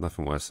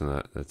 Nothing worse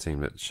than a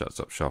team that shuts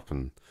up shop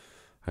and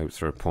hopes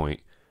for a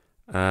point.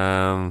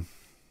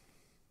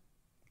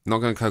 Not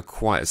going to go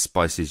quite as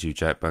spicy as you,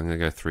 Jack, but I'm going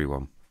to go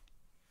 3-1.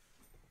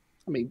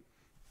 I mean,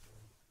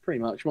 pretty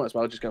much. Might as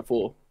well just go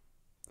 4.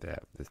 Yeah,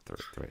 it's 3.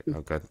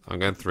 I'm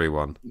going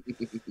 3-1.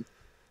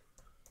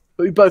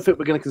 But we both think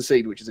we're going to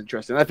concede, which is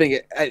interesting. I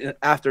think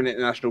after an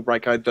international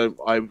break, I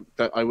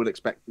would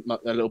expect a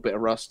little bit of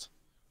rust.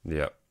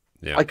 Yeah.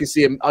 I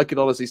could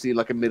honestly see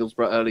like a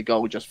Middlesbrough early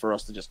goal just for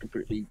us to just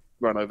completely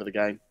run over the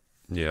game.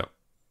 Yeah,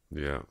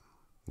 I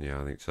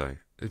think so.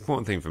 The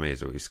important thing for me is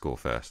that we score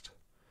first.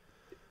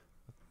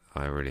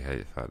 I really hate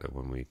the fact that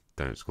when we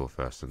don't score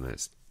first, then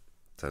it's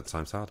 10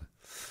 times harder.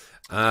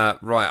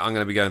 Right, I'm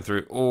going to be going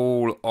through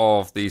all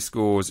of the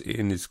scores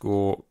in the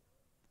score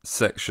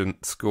section,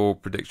 score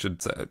prediction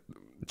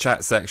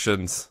chat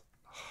sections.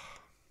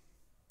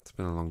 It's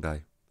been a long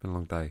day.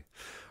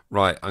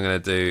 Right, I'm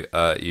going to do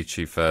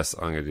YouTube first.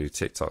 I'm going to do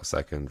TikTok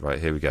second. Right,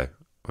 here we go.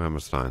 Where am I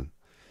starting?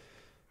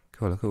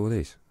 Cool, look at all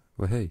these.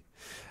 Woohoo.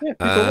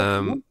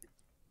 Yeah,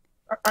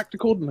 act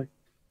accordingly.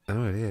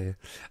 Oh, yeah.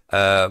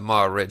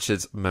 Mara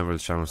Richards, member of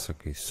the channel,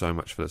 thank you so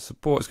much for the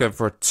support. It's going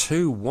for a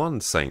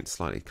 2-1 Saints,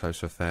 slightly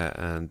closer affair,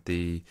 and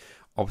the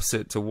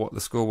opposite to what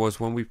the score was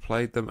when we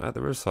played them at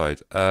the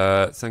Riverside.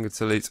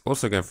 Sangatili's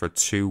also going for a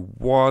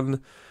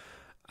 2-1.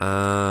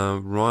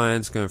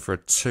 Ryan's going for a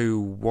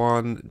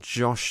 2-1.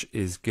 Josh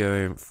is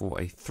going for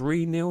a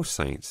 3-0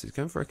 Saints. He's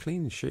going for a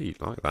clean sheet,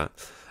 like that.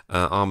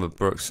 Armour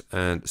Brooks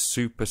and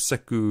Super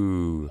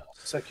Seku.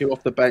 Seku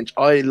off the bench.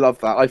 I love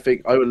that. I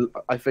think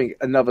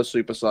another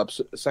super sub.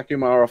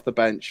 Sekumar off the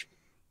bench.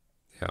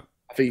 Yeah.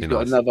 I think he's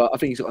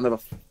got another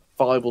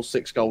 5 or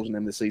 6 goals in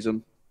him this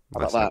season.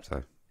 Let's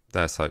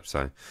hope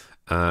so.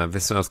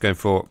 Vissel's going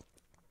for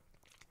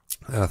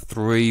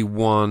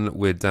 3-1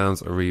 with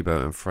Downs,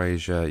 Aribo and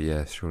Fraser.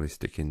 Yeah, surely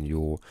sticking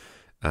your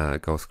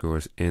goal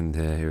scorers in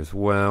here as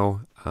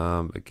well.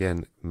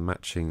 Again,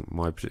 matching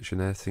my prediction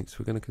there. Thinks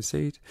we're going to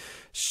concede.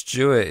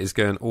 Stuart is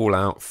going all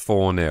out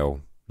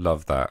 4-0.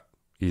 Love that.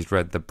 He's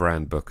read the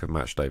brand book of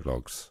Matchday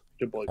Vlogs.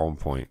 Good boy. On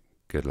point.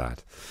 Good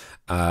lad.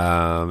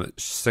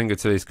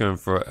 Singletary is going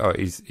for...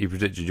 he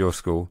predicted your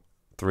score.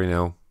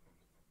 3-0.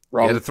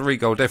 He had a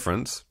 3-goal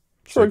difference.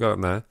 So got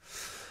him there.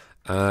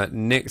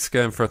 Nick's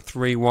going for a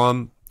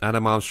 3-1.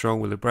 Adam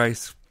Armstrong with a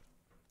brace.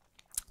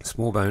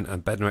 Smallbone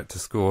and Bednarek to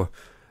score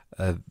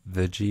a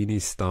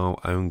Virginie-style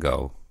own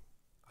goal.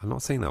 I've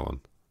not seen that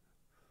one.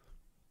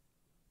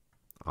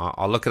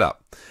 I'll look it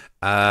up.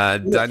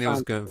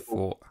 Daniel's going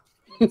for...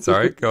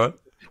 Sorry, go on.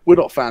 We're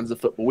not fans of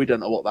football. We don't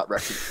know what that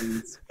reference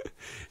means.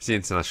 It's the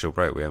international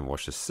break. We haven't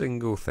watched a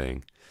single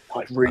thing.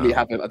 I really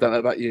haven't. I don't know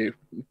about you.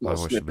 I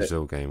watched the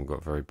Brazil game,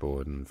 got very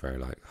bored and very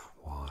like,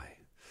 why?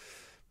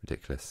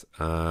 Ridiculous.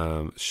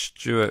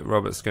 Stuart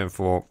Roberts going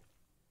for...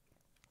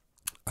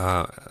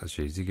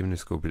 actually, is he giving the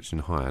score prediction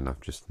higher? And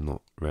I've just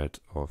not read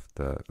off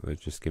they're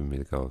just giving me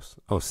the goals.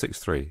 Oh,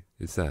 6-3.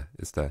 It's there.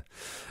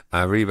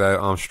 Rebo,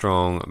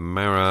 Armstrong,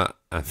 Mara,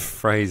 and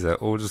Fraser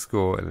all to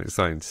score an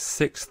exciting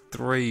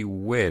 6-3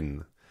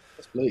 win.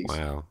 Please.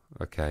 Wow.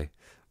 Okay.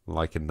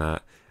 Liking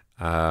that.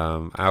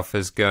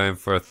 Alpha's going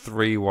for a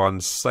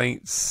 3-1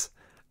 Saints.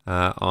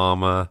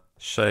 Armour,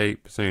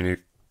 Shape, Zuni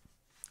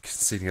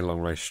conceding a long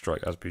race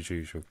strike as per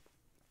usual.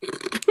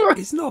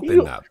 He's not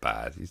been that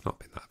bad.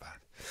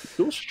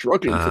 You're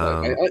struggling today,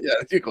 mate. Yeah,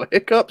 you've got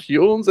hiccups,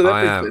 yawns, and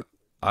everything.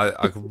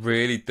 I could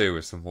really do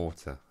with some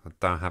water. I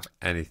don't have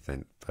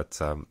anything, but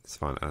it's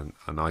fine.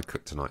 And I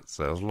cooked tonight,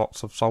 so there's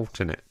lots of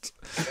salt in it.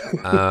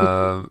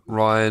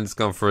 Ryan's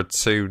gone for a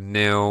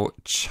 2-0.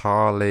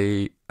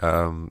 Charlie,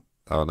 oh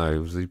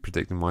no, was he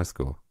predicting my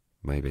score?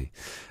 Maybe.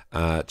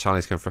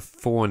 Charlie's going for a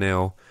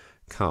 4-0.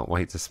 Can't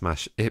wait to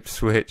smash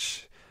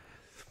Ipswich.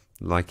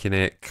 Liking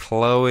it.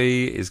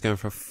 Chloe is going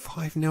for a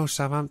 5-0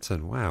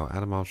 Southampton. Wow.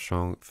 Adam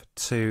Armstrong for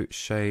 2.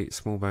 Shay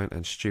Smallbone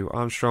and Stu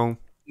Armstrong.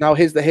 Now,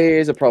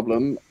 here's a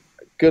problem.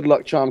 Good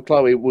luck, charm.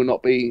 Chloe will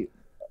not be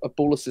a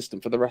ball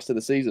assistant for the rest of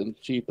the season.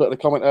 She put in a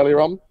comment earlier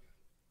on.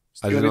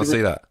 I did not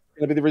see that.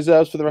 Going to be the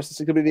reserves for the rest of the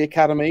season. Going to be the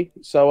academy.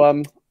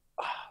 So,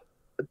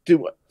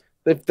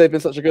 they've been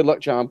such a good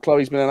luck charm.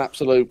 Chloe's been an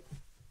absolute.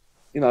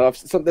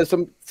 There's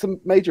some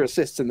major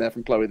assists in there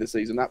from Chloe this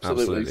season.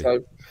 Absolutely.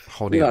 So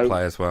holding up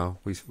play as well.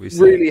 We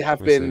really have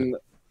been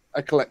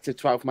a collective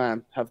 12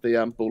 man have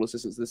the ball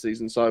assistants this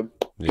season. So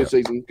good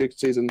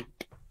season.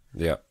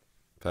 Yeah,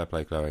 fair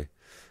play, Chloe.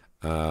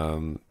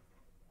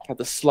 Had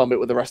to slum it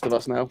with the rest of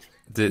us now.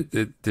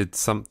 Did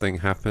something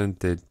happen?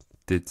 Did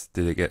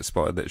it get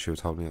spotted that she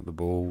was holding up the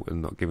ball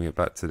and not giving it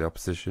back to the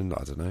opposition?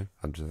 I don't know.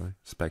 I'm just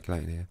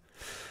speculating here.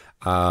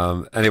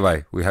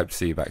 Anyway, we hope to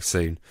see you back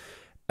soon.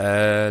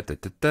 Red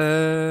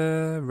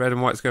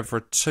and White's going for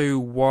a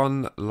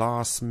 2-1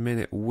 last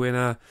minute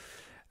winner.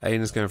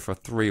 Aiden's going for a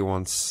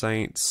 3-1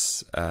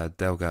 Saints.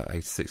 Delga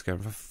 86 going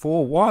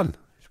for 4-1.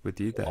 With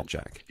you there,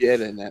 Jack. Yeah,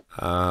 in there.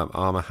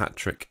 Armour hat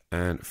trick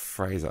and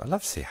Fraser. I'd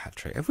love to see a hat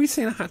trick. Have we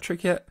seen a hat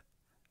trick yet?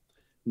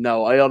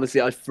 No, I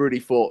really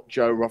thought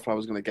Joe Rothwell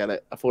was going to get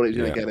it. I thought he was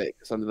going to get it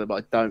under them,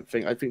 but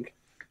I think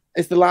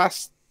is the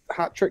last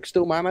hat trick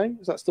still Mane?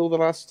 Is that still the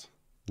last?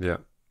 Yeah,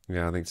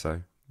 I think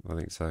so.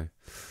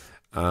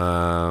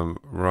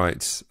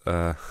 Right.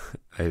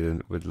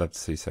 Aiden would love to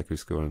see Sekou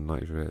score on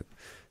 90th.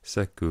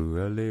 Sekou,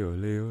 ole,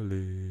 ole,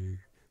 ole.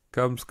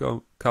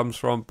 Comes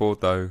from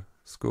Bordeaux.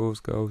 Scores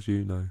goals,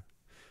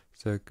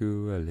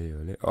 Sekou, ole,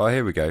 ole. Oh,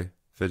 here we go.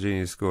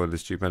 Virginia scored the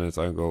stupendous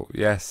own goal.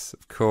 Yes,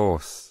 of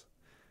course.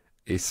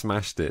 He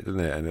smashed it, didn't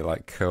it? And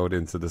it curled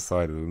into the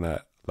side of the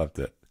net. Loved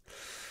it.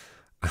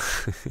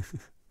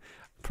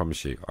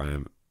 Promise you, I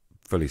am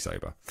fully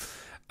sober.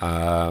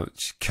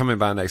 Coming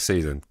back next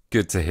season.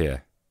 Good to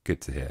hear.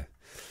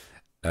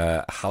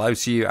 Hello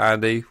to you,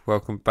 Andy.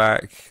 Welcome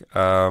back.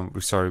 We're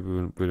sorry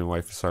we've been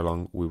away for so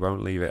long. We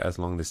won't leave it as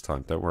long this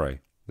time. Don't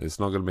worry. It's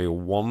not going to be a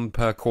 1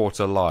 per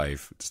quarter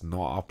live. It's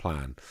not our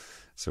plan.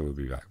 So we'll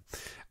be back.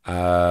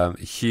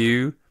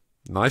 Hugh,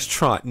 nice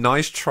try.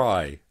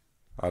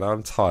 I know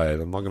I'm tired.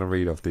 I'm not going to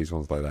read off these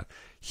ones like that.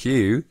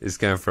 Hugh is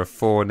going for a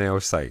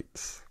 4-0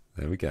 Saints.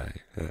 There we go.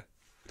 Yeah.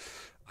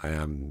 I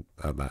am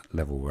at that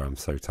level where I'm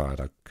so tired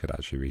I could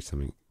actually read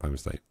something by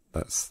mistake.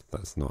 That's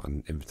not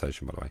an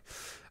invitation, by the way.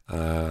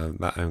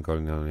 That own goal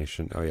in the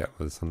nation. Oh yeah,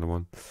 well, the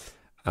Sunderland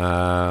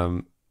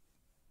one.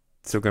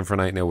 Still going for an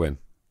 8-0 win.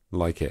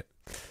 Like it.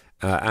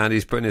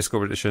 Andy's putting his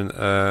score prediction.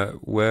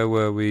 Where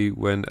were we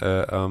when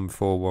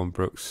 4-1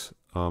 Brooks,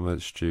 Armour,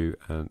 Stew,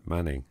 and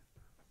Manning?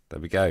 There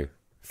we go.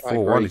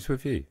 4-1. He's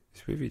with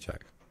you,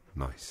 Jack.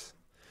 Nice.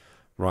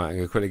 Right, I'm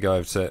going to quickly go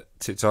over to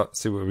TikTok,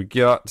 see what we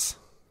got.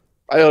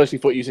 I honestly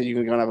thought you said you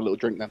were going to go and have a little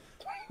drink then.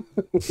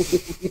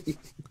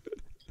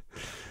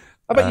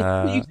 I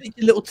bet you take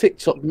your little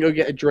TikTok and go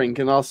get a drink,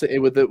 and I'll sit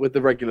here with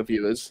the regular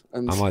viewers.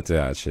 And I might do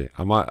that, actually.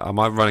 I might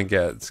run and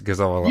get it because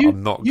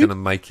I'm not going to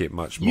make it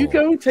much more. You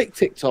go and take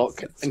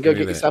TikTok and go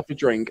get yourself a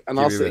drink, and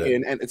I'll sit here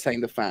and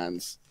entertain the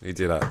fans. You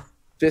do that.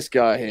 This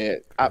guy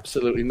here,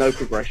 absolutely no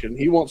progression.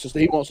 He wants us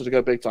to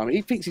go big time.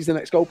 He thinks he's the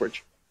next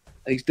Goldbridge,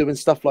 and he's doing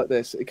stuff like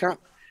this. It can't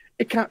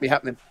be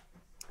happening.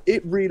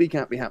 It really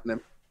can't be happening.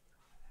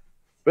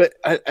 But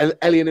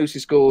Elianusi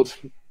scored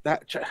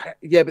that.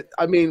 Yeah, but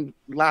I mean,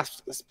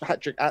 last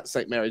hat trick at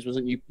St Mary's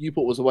wasn't you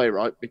put was away,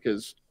 right?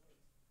 Because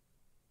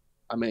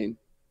I mean,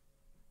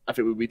 I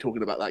think we'd be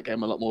talking about that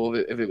game a lot more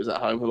if it was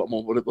at home. A lot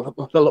more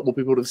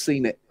people would have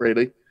seen it,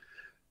 really.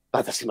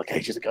 That does seem like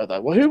ages ago,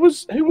 though. Well, who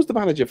was the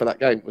manager for that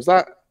game? Was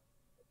that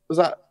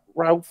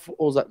Ralph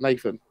or was that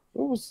Nathan?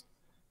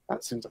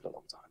 That seems like a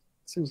long time.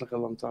 Seems like a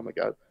long time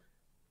ago.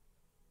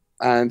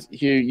 And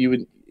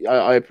Hugh,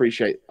 I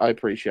appreciate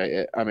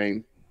it. I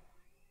mean,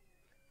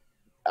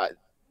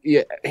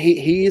 yeah,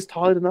 he is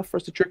tired enough for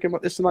us to trick him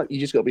like this tonight. You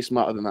just got to be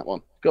smarter than that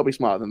one. Got to be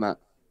smarter than that.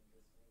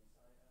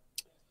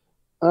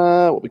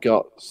 What we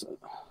got?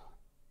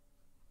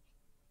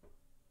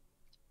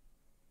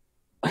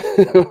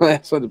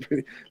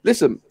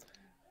 Listen,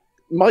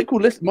 Mike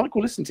will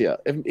listen to you.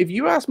 If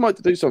you ask Mike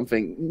to do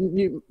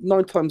something,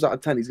 9 times out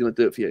of 10 he's going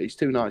to do it for you. He's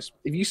too nice.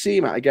 If you see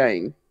him at a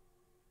game,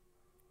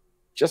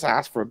 just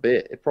ask for a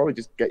bit. It'll probably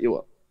just get you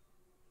up.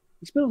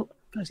 He's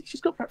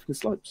just got back from the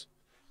slopes.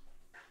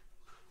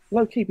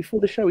 Low key, before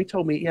the show, he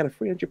told me he had a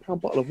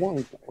 £300 bottle of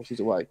wine while he's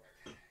away.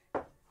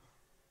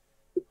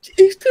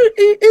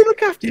 He'll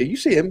look after you. You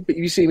see him, but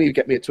you see me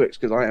get me a Twix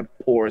because I am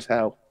poor as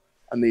hell.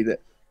 I need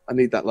it. I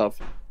need that love.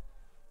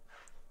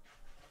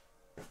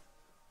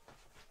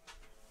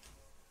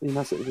 It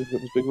was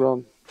big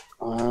wrong.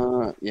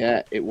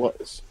 Yeah, it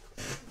was.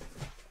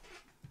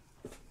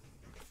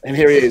 And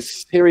here he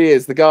is. Here he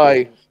is, the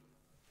guy.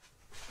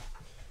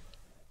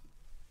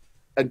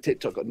 And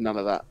TikTok got none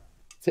of that.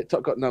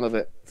 TikTok got none of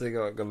it.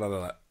 TikTok got none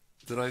of that.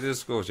 Did I do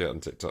scores yet on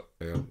TikTok?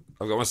 Yeah.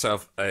 I've got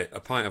myself a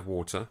pint of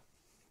water.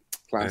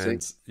 Classy.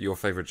 And your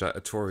favourite Jack,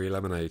 a Tory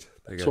lemonade.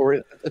 A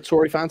Tory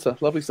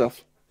Fanta. Lovely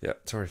stuff. Yeah,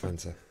 Tory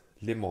Fanta.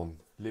 Limon.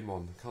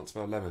 Can't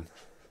spell lemon.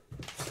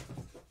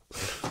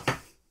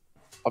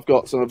 I've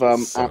got some of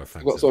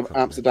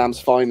Amsterdam's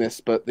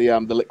finest, but the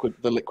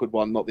liquid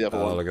one, not the other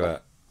one. Oh, look at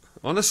that!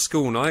 On a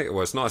school night,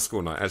 well, it's not a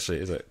school night actually,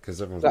 is it?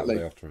 Because everyone's got the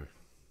day after.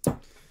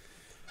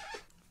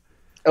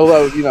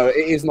 Although it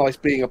is nice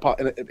being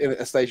in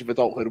a stage of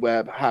adulthood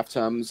where half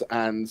terms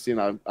and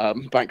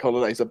bank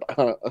holidays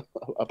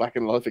are back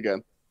in life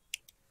again.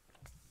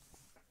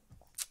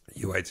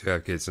 You wait to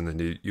have kids, and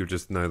then you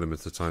just know them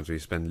as the times where you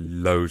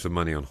spend loads of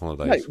money on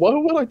holidays. Mate, why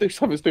would I do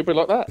something stupid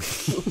like that?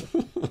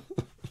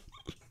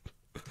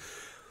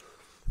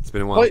 It's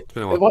been a while.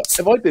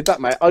 If I did that,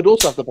 mate, I'd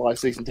also have to buy a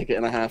season ticket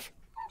and a half.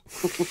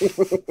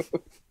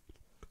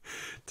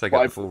 Take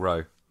out the full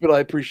row. But I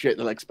appreciate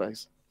the leg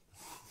space.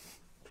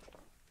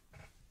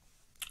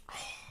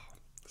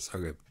 So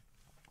good.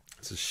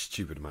 It's a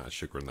stupid amount of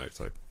sugar in those,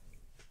 though.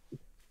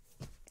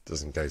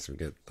 Just in case we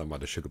get done by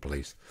the sugar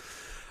police.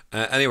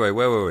 Anyway,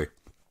 where were we?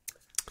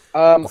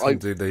 I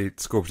do the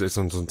score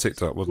predictions on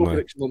TikTok, wasn't I?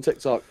 Predictions on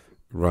TikTok.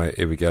 Right,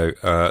 here we go.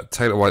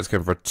 Taylor White's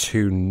going for a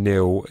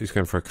 2-0. He's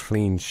going for a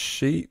clean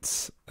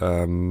sheet.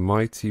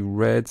 Mighty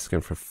Red's going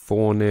for a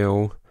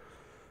 4-0.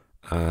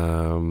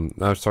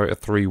 No, sorry, a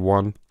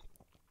 3-1.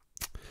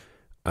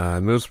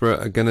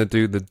 Middlesbrough are going to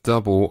do the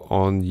double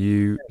on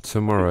you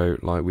tomorrow,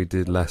 like we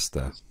did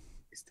Leicester.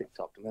 It's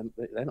TikTok, and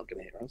they're not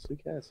going to hear us. Who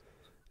cares?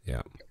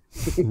 Yeah.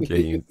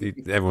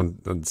 Everyone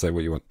doesn't say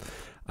what you want.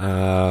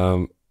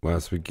 What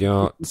else we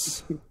got?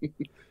 This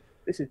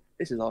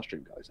is our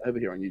stream, guys. Over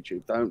here on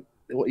YouTube.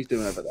 What he's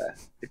doing over there.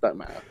 It don't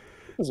matter.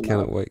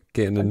 Cannot wait.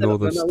 Getting the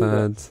northern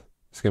stand.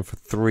 He's going for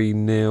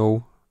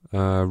 3-0.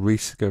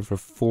 Reece is going for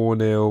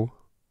 4-0.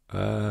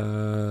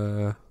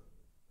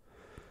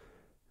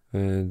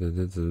 And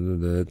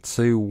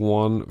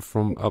 2-1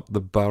 from up the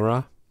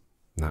borough.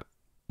 Nah,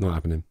 not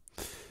happening.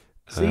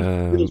 See,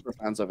 Middlesbrough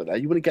fans over there.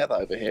 You wouldn't get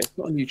that over here.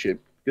 Not on YouTube.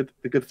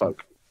 The good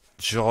folk.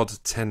 Jod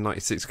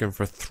 1096 going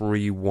for a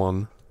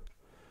 3-1.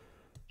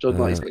 Jod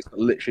 96 got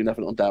literally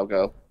nothing on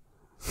Dalgo.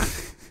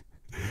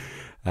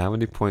 How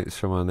many points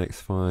from our next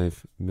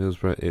 5?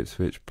 Middlesbrough,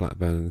 Ipswich,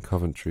 Blackburn,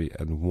 Coventry,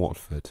 and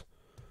Watford.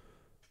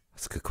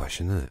 That's a good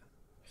question, isn't it?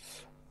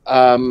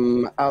 Out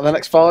of the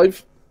next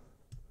 5.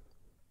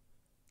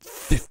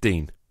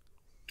 15.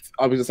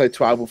 I was going to say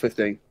 12 or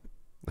 15.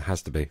 It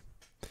has to be.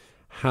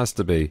 Has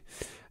to be.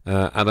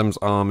 Adam's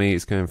Army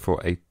is going for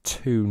a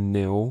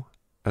 2-0.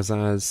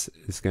 Azaz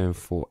is going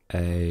for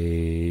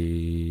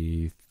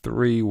a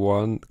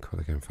 3-1. God,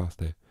 they're going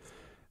fast here.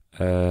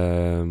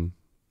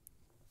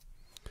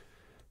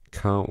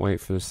 Can't wait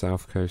for the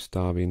South Coast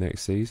Derby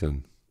next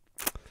season.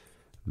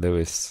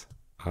 Lewis,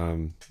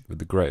 with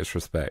the greatest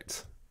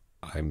respect,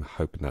 I'm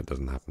hoping that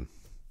doesn't happen.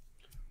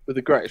 With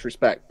the greatest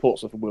respect,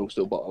 Portsmouth will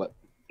still bottle it.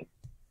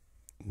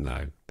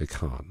 No, they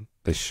can't.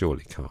 They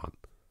surely can't.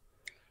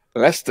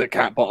 Leicester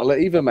can't bottle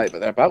it either, mate,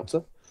 but they're about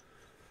to.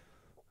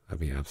 That'd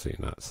be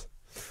absolutely nuts.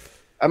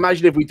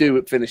 Imagine if we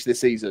do finish this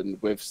season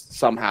with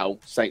somehow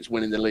Saints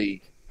winning the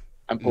league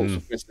and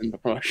Portsmouth missing the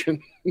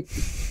promotion.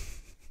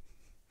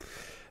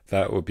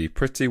 That would be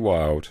pretty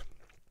wild.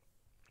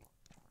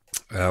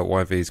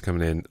 YV's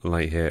coming in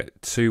late here.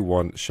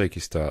 2-1, shaky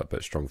start,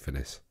 but strong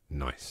finish.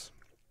 Nice.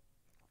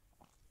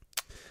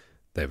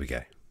 There we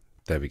go.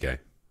 There we go.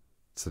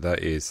 So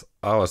that is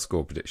our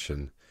score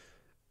prediction.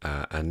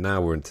 And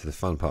now we're into the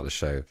fun part of the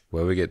show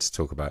where we get to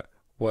talk about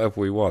whatever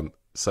we want.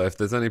 So if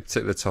there's any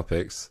particular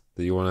topics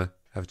that you want to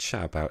have a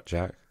chat about,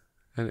 Jack,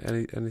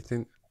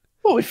 anything?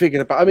 What are we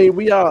thinking about? I mean,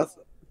 we are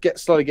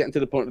slowly getting to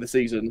the point of the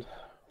season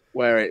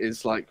where it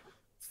is like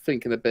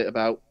thinking a bit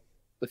about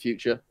the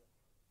future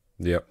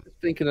Yep.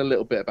 Thinking a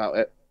little bit about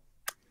it,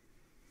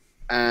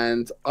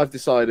 and I've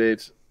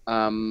decided,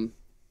 you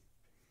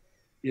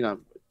know,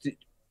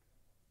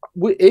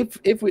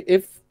 if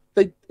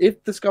the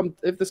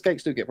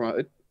Skanks do get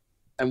promoted,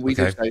 and we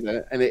do stay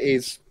there, and it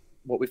is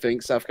what we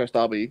think, South Coast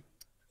Derby.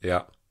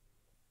 Yeah.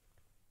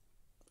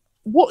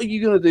 What are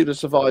you going to do to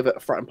survive at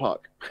Fratton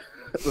Park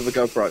with a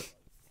GoPro?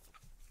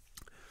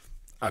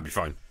 That'd be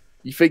fine.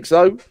 You think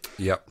so?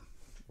 Yep.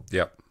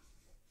 Yep.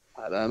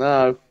 I don't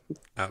know.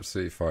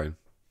 Absolutely fine.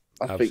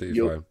 Absolutely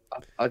fine.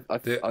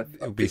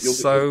 It'll be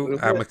so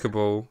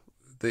amicable.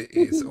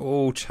 It's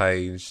all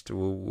changed.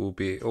 We'll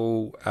be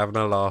all having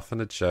a laugh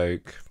and a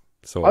joke.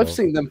 I've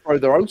seen them throw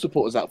their own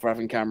supporters out for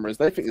having cameras.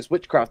 They think it's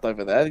witchcraft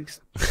over there.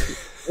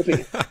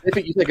 They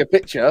think you take a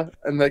picture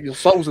and that your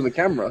soul's in the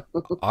camera.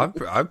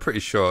 I'm pretty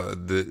sure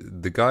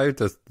the guy who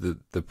does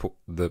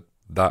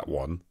that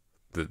one,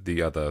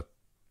 the other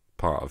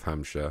part of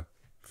Hampshire,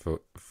 for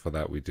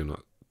that we do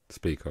not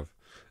speak of,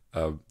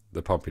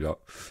 the Pompey lot,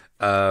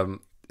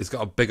 it's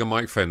got a bigger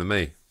microphone than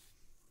me.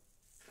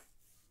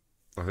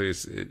 I think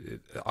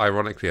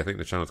ironically, I think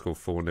the channel's called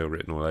 4-0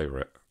 written all over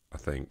it. I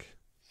think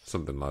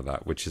something like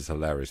that, which is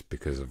hilarious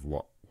because of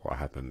what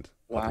happened.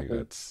 I think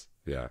that's.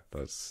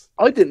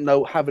 I didn't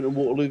know having a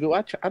Waterlooville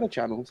had a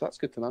channel, so that's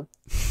good to know.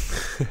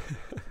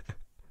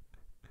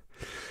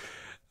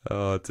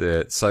 Oh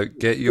dear. So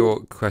get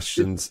your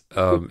questions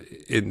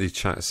in the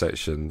chat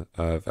section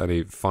of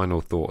any final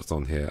thoughts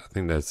on here. I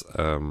think there's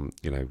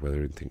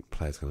whether you think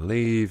players going to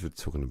leave. We're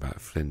talking about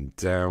Flynn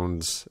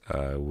Downs.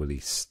 Will he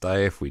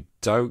stay if we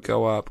don't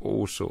go up?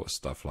 All sort of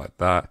stuff like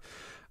that.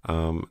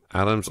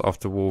 Adams off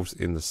to Wolves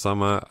in the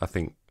summer. I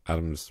think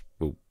Adams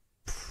will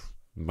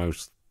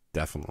most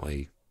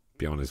definitely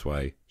be on his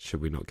way should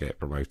we not get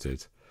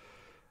promoted.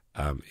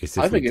 I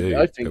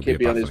think he'd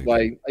be on his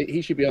way.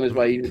 He should be on his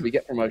way even if we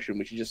get promotion.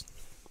 We should just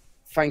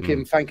thank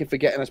him for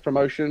getting us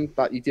promotion.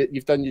 That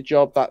you've done your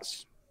job.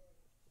 That's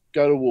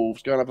go to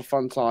Wolves, go and have a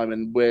fun time,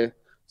 and we're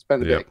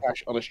spend a bit of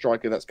cash on a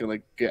striker that's going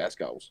to get us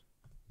goals.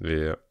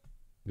 Yeah,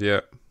 yeah.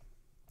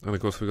 And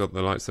of course we've got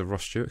the likes of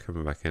Ross Stewart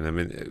coming back in. I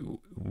mean,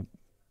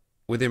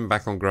 with him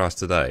back on grass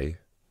today,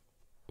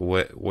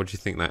 what do you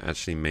think that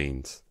actually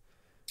means?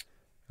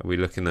 Are we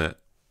looking at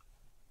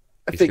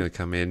he's going to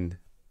come in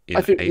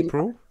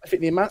April? I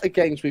think the amount of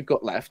games we've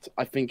got left,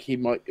 I think he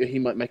might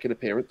make an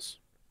appearance.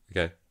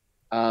 Okay.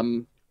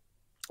 I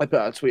put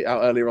a tweet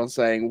out earlier on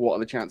saying what are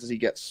the chances he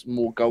gets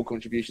more goal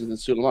contributions than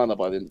Sulemana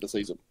by the end of the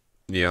season.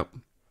 Yep.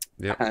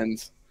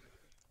 And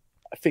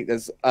I think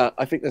there's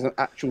an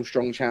actual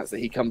strong chance that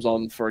he comes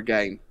on for a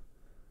game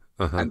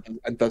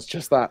and does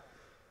just that.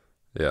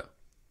 Yeah.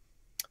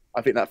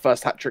 I think that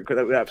first hat trick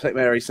that we have St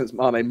Mary since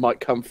Mane might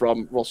come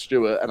from Ross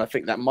Stewart, and I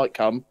think that might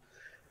come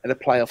in a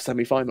playoff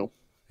semi-final.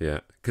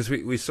 Yeah, because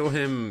we saw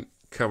him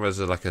come as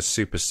a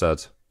super sub,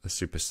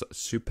 super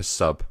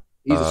sub.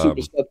 He's a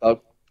super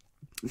sub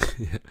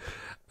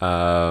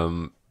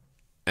though.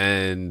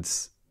 And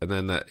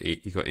then that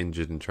he got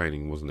injured in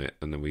training, wasn't it?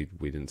 And then we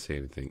didn't see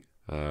anything.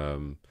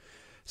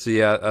 So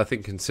yeah, I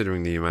think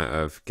considering the amount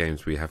of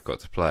games we have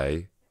got to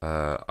play,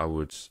 I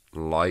would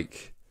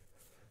like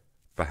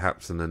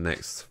perhaps in the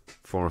next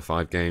 4 or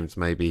 5 games,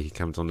 maybe he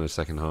comes on in the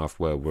second half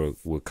where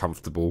we're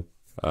comfortable,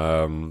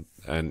 and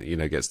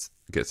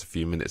gets a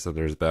few minutes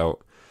under his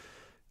belt,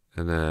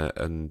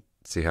 and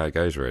see how it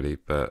goes really.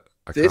 But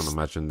I can't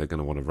imagine they're going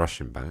to want to rush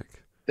him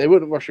back. They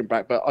wouldn't rush him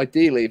back, but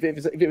ideally, if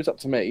it was up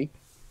to me,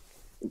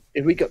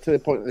 if we got to the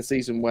point of the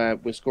season where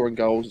we're scoring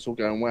goals, it's all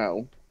going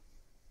well,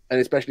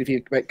 and especially if he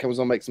comes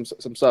on, make some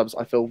subs,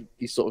 I feel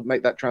he sort of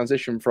make that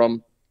transition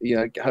from,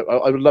 I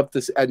would love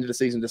this end of the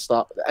season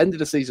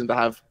to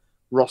have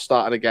Ross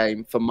start at a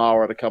game for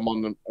Mara to come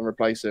on and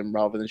replace him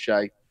rather than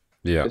Shea.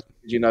 Yeah,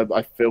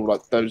 I feel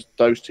like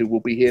those two will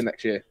be here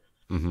next year.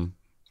 Mm-hmm.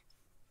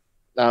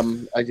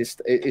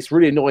 It's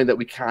really annoying that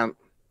we can't.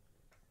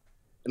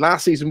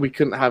 Last season we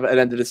couldn't have an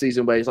end of the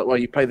season where it's like, well,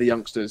 you play the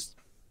youngsters,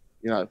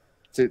 to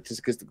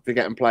get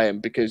them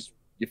playing because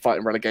you're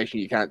fighting relegation,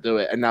 you can't do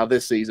it. And now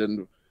this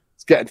season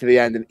it's getting to the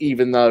end, and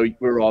even though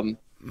we're on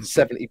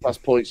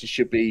 70+ points, you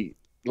should be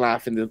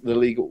laughing the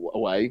league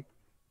away.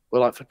 We're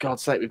like, for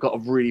God's sake, we've got to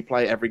really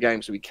play every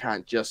game, so we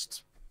can't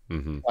just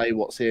play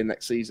what's here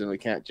next season. We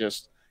can't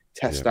just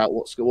test out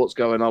what's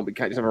going on. We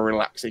can't just have a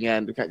relaxing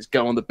end. We can't just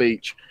go on the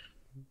beach.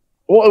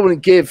 What I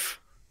wouldn't give,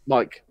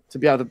 Mike, to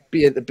be able to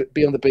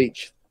be on the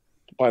beach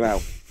by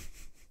now.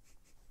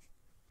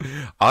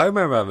 I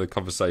remember having a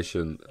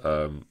conversation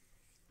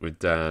with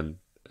Dan.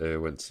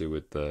 Went to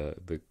with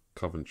the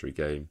Coventry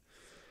game,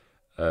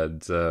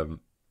 and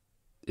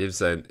he was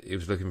saying he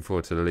was looking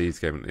forward to the Leeds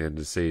game at the end of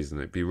the season.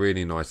 It'd be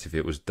really nice if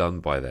it was done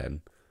by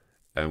then,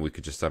 and we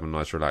could just have a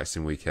nice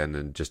relaxing weekend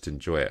and just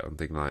enjoy it. I'm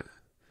thinking that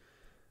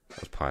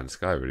was pie in the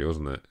sky, really,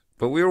 wasn't it?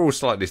 But we were all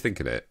slightly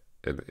thinking it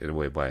in a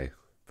weird way.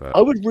 But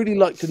I would really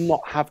like to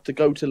not have to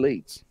go to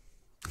Leeds.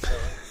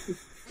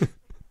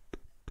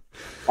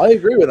 I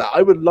agree with that.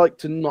 I would like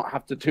to not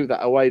have to do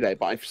that away day,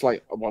 but I'm just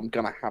like, I'm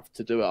gonna have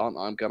to do it, aren't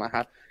I? I'm gonna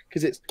have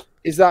because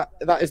is that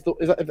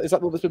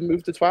what that's been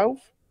moved to 12?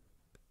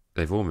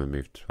 They've all been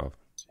moved to 12.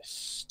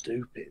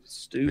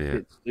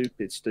 Stupid.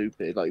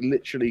 Like,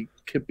 literally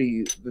could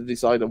be the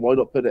decider. Why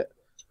not put it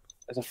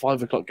as a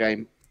 5 o'clock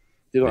game?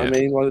 Do you know what I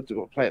mean? Why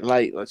not play it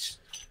late? Like,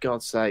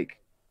 God's sake.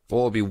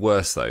 What would be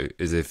worse though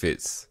is if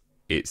it's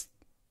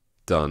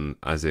done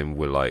as in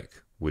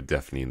we're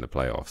definitely in the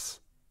playoffs,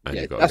 and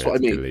you've got that's what I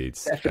mean.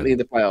 Leeds definitely in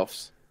the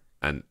playoffs,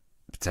 and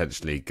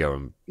potentially go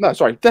and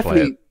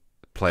definitely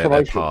play at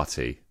their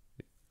party.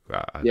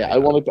 I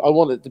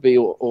want it to be,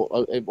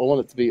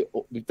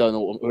 we've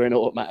done. We're in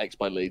automatics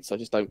by Leeds. I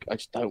just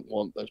don't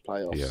want those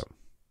playoffs. Yeah,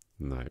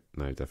 no,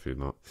 definitely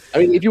not. I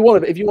mean, if you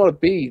want to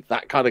be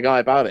that kind of guy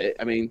about it,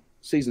 I mean,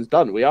 season's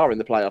done. We are in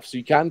the playoffs, so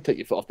you can take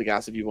your foot off the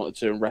gas if you wanted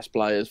to and rest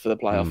players for the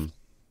playoffs.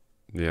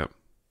 Yeah,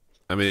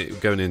 I mean,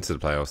 going into the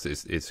playoffs,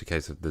 it's a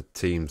case of the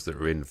teams that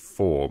are in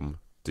form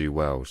do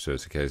well. So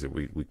it's a case that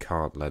we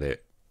can't let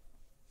it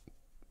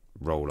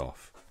roll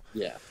off.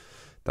 Yeah.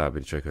 That would be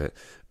the trick of it.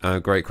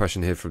 Great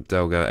question here from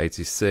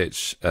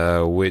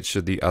Delga86. Which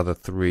of the other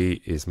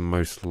three is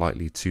most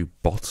likely to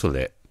bottle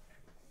it?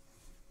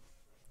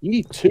 You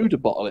need 2 to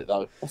bottle it,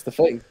 though. That's the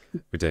thing.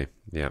 We do,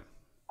 yeah.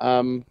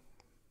 I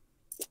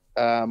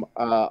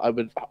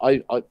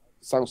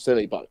sounds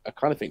silly, but I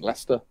kind of think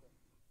Leicester.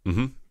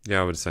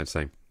 Yeah, I would say the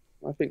same.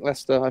 I think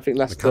Leicester.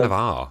 They kind of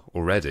are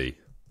already,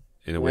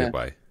 in a weird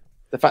way.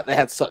 The fact they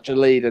had such a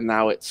lead and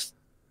now it's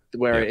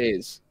where it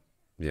is.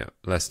 Yeah,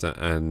 Leicester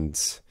and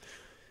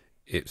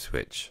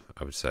Ipswich,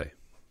 I would say.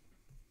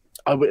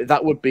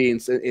 That would be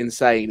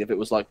insane if it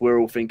was like we're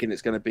all thinking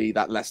it's going to be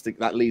that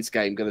Leeds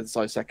game going to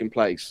decide second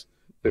place,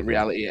 but in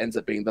reality it ends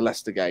up being the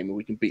Leicester game and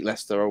we can beat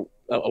Leicester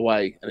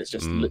away, and it's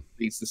just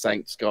Leeds and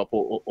Saints go up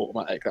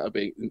automatic. That would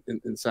be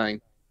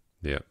insane.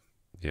 Yeah,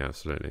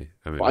 absolutely.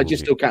 I mean, but I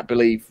just still can't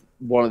believe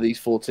one of these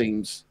 4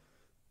 teams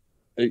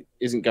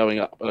isn't going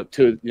up.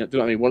 Do you know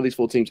what I mean? One of these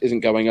 4 teams isn't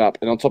going up,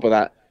 and on top of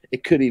that,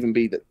 it could even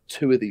be that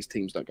 2 of these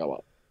teams don't go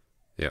up.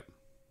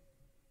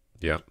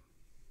 Yeah.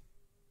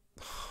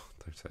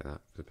 Don't say that.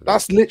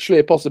 That's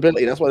literally a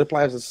possibility. That's why the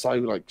players are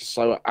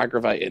so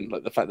aggravating.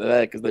 Like the fact that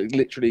they're, because they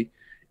literally,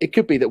 it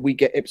could be that we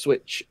get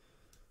Ipswich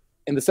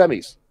in the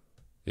semis.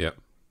 Yeah.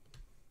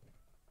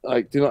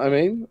 Like, do you know what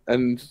I mean?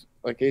 And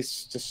like,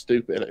 it's just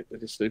stupid.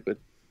 It is stupid.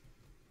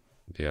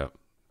 Yeah,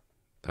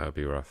 that would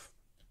be rough.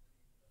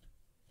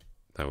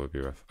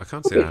 I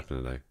can't see it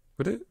happening though.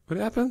 Would it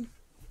happen?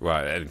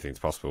 Right, anything's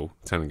possible.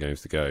 10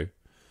 games to go.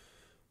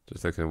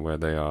 Just looking at where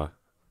they are.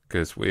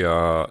 Because we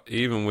are,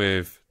 even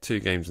with 2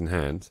 games in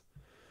hand,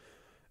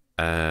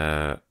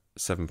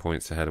 7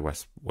 points ahead of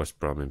West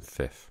Brom in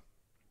 5th.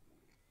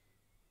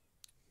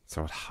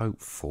 So I'd hope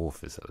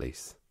 4th is at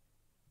least.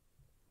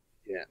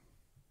 Yeah.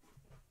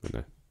 You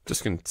know,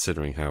 just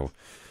considering how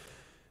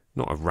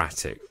not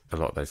erratic a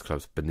lot of those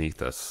clubs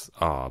beneath us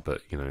are,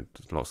 but you know,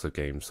 lots of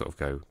games sort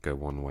of go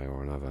one way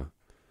or another.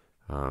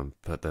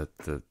 But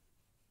the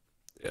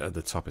at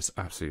the top is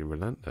absolutely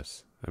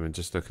relentless. I mean,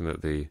 just looking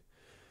at the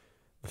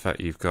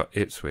fact you've got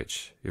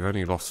Ipswich, you've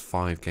only lost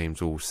 5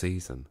 games all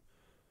season.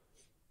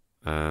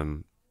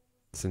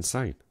 It's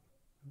insane.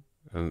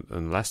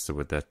 And Leicester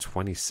with their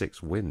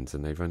 26 wins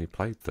and they've only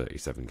played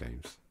 37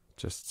 games.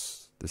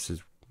 This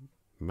is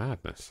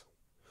madness.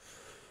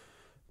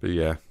 But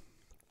yeah,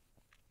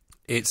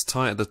 it's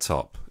tight at the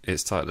top.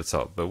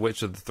 But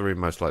which of the 3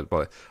 most likely to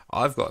buy?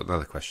 I've got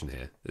another question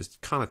here. This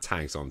kind of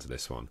tags onto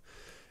this one.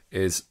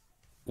 Is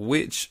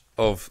which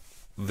of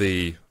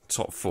the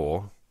top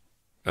 4,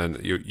 and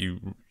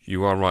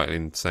you are right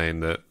in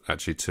saying that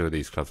actually 2 of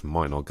these clubs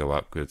might not go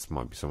up, because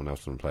might be someone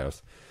else in the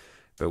playoffs,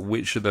 but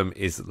which of them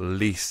is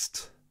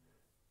least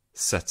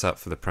set up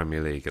for the Premier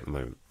League at the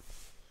moment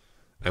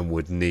and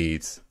would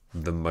need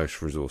the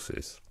most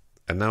resources?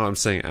 And now I'm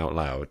saying it out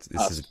loud,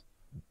 this is a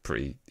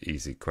pretty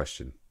easy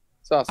question.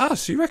 It's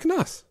us. So you reckon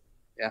us?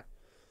 Yeah.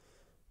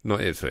 Not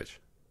Ipswich?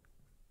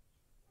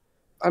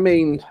 I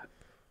mean,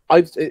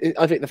 I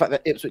think the fact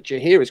that Ipswich are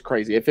here is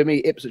crazy. For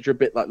me, Ipswich are a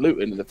bit like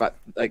Luton, and the fact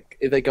like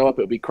if they go up,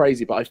 it'll be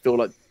crazy. But I feel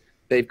like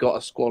they've got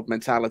a squad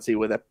mentality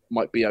where they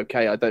might be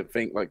okay. I don't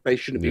think like they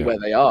shouldn't be where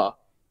they are.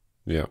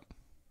 Yeah,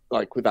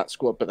 like with that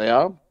squad, but they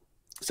are.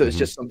 So it's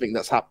just something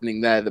that's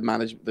happening there. The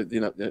management,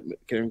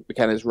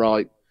 McKenna's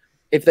right.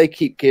 If they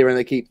keep Kieran,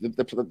 they keep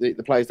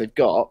the players they've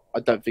got. I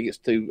don't think it's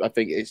too. I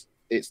think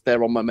it's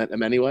their on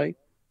momentum anyway.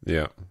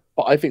 Yeah,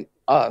 but I think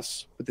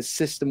us with the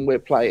system we're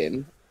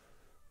playing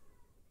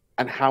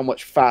and how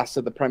much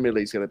faster the Premier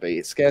League's going to be,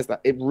 it scares that.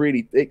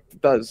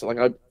 It does. Like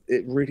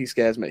it really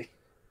scares me.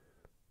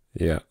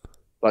 Yeah,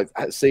 like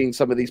seeing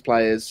some of these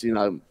players,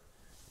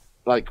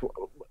 like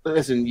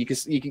listen, you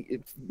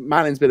can.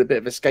 Manning's been a bit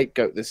of a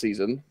scapegoat this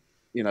season,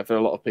 for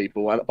a lot of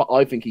people. But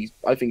I think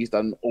he's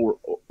done all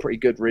pretty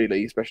good,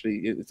 really.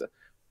 Especially,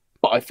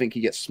 but I think he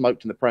gets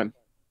smoked in the Prem.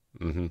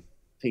 Mm-hmm.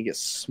 I think he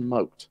gets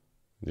smoked.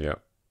 Yeah,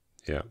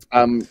 yeah.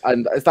 And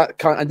is that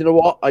kind? And you know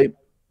what?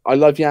 I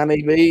love Jan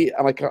EV,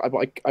 and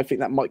I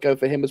think that might go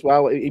for him as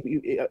well.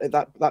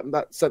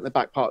 That centre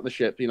back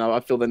partnership, I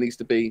feel there needs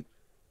to be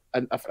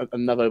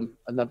another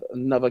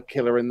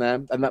killer in there,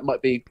 and that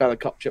might be Bella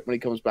Kopchuk when he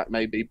comes back,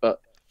 maybe.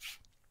 But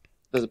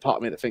there's a part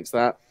of me that thinks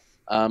that.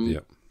 Yeah.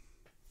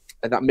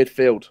 And that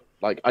midfield,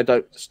 like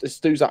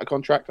Stu's out of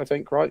contract, I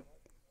think, right?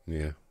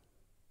 Yeah.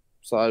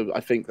 So I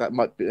think that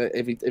might be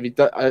if he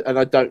does, and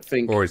I don't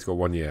think. Or he's got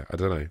 1 year. I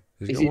don't know.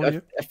 Has he got 1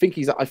 year? I think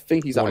he's out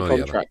of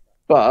contract.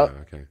 But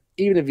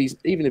even if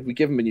we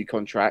give him a new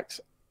contract,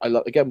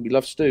 we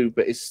love Stu,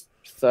 but it's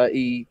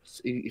 30.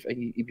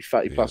 He'd be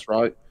 30 plus,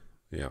 right?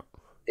 Yeah.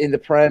 In the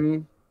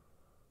Prem,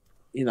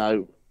 you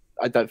know,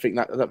 I don't think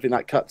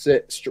that cuts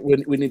it.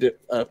 We need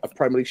a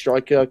Premier League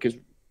striker because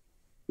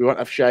we won't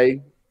have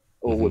Shea,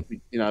 or would we,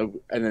 you know,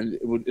 and then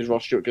is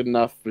Ross Stewart good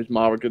enough? Is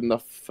Mara good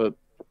enough for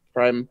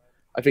Prem?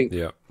 I think.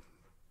 Yeah.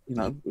 You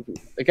know,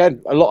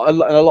 again, a lot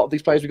of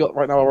these players we got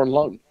right now are on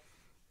loan.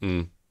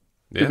 Yeah.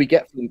 Do we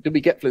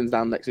get Flynn's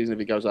down next season if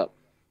he goes up?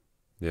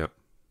 Yeah.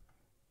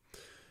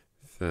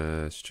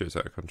 Stewart's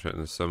out of contract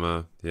in the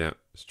summer. Yeah,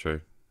 it's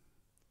true.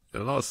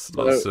 Lots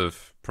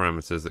of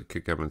parameters that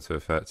could come into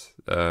effect.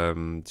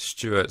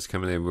 Stewart's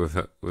coming in with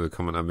a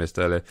comment I missed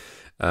earlier.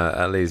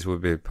 At least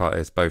would be part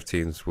of both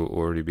teams will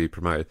already be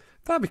promoted.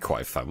 That'd be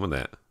quite fun,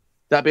 wouldn't it?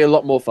 That'd be a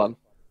lot more fun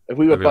if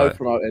we were both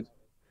promoted.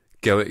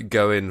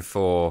 Go in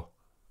for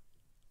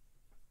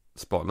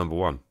spot number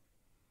 1.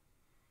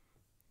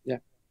 Yeah,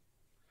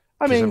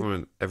 I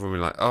mean, everyone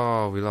be like,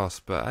 "Oh, we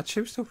lost, but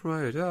actually we're still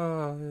promoted."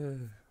 Oh,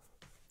 yeah.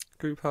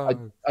 Group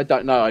hug. I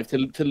don't know.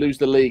 To lose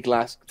the league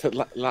last game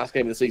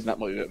of the season, that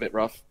might be a bit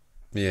rough.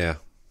 Yeah.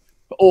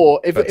 Or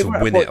if to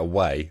win it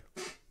away,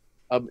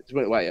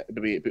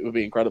 it would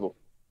be incredible.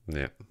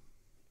 Yeah.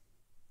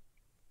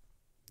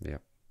 Yeah.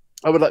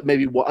 I would like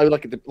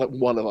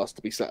one of us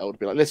to be settled.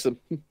 Be like, listen,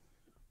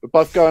 we're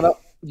both going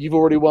up. You've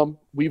already won.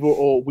 We've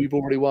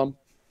already won.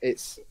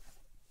 It's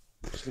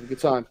just a good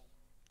time.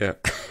 Yeah.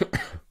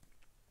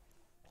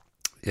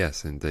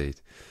 Yes,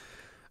 indeed.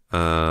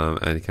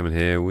 And coming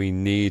here, we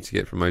need to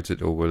get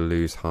promoted or we'll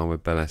lose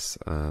Harwood Bellis.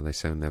 They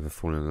say never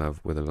fall in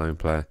love with a lone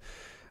player.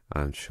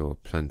 I'm sure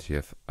plenty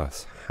of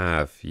us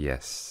have.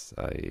 Yes,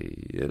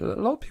 a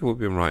lot of people have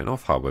been writing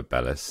off Harwood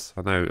Bellis.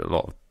 I know a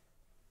lot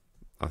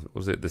of.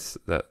 Was it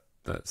that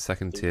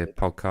second tier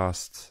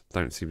podcast?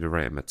 Don't seem to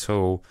rate him at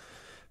all.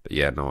 But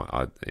yeah, no,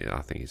 I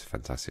think he's a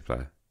fantastic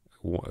player.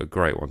 A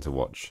great one to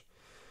watch.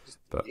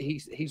 But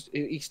he's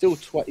still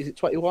is it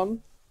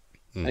 21?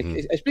 Mm-hmm.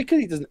 It's because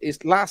he doesn't.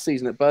 It's last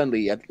season at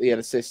Burnley he had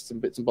assists and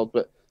bits and bobs,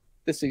 but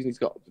this season we've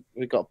got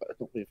a better.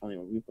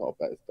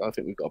 I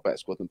think we've got a better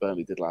squad than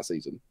Burnley did last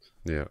season.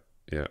 Yeah.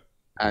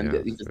 And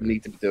he doesn't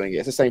need to be doing it.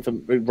 It's the same for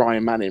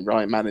Ryan Manning.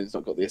 Ryan Manning's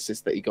not got the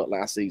assist that he got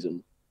last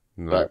season,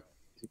 but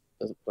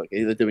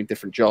they're doing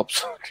different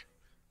jobs.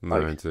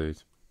 No,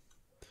 indeed,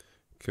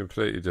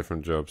 completely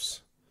different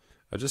jobs.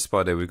 I just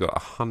spotted we've got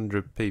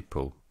 100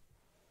 people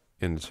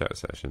in the chat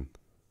session.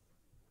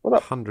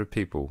 100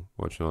 people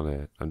watching on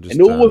here.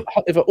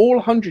 If all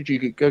 100 you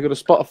could go to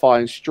Spotify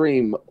and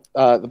stream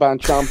the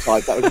band Charm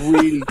Type, that would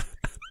really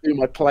do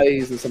my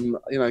plays and some,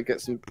 get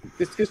some.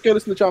 Just go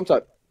listen to Charm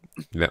Type.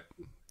 Yeah.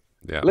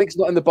 Link's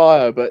not in the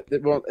bio, but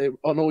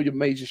on all your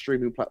major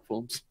streaming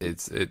platforms.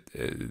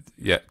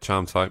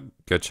 Charm Type.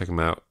 Go check them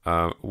out.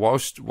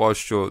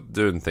 Whilst you're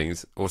doing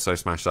things, also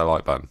smash that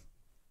like button.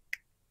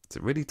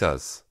 It really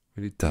does.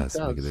 Really does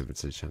make a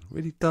difference to the channel.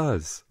 Really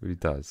does.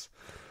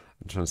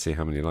 I'm trying to see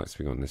how many likes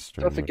we got on this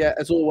stream. Don't forget,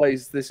 as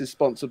always, this is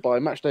sponsored by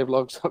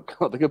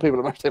matchdayvlogs.com, the good people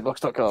at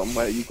matchdayvlogs.com,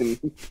 where you can...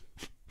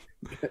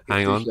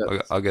 Hang on,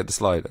 I'll get the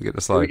slide.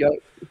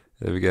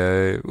 There we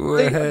go.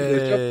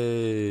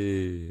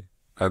 Hey!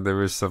 And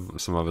there is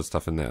some other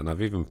stuff in there, and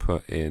I've even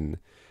put in...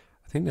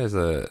 I think there's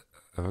a...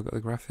 Have I got the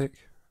graphic?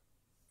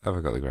 Have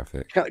I got the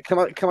graphic?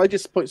 Can I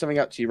just point something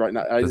out to you right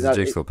now? There's a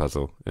jigsaw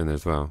puzzle in there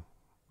as well.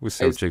 We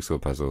sell jigsaw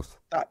puzzles.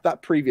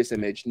 That previous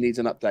image needs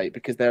an update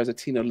because there's a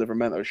Tino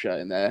Livramento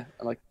shirt in there.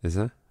 Is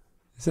there?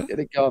 Get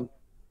it gone.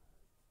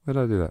 Where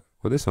did I do that?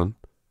 Well, this one.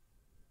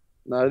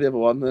 No, the other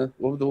one. The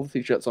one with all the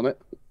t-shirts on it.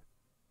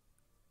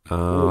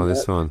 Oh,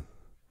 this one.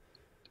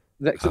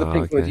 Next to the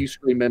pink word you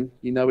screaming,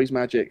 he's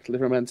magic.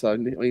 Livramento. I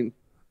mean,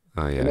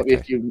 there might be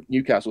a few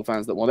Newcastle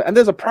fans that want it. And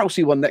there's a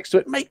Prowsey one next to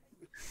it. Mate,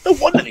 no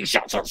wonder these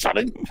shots aren't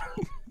selling.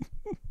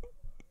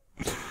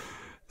 Is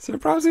there a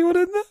Prowsey one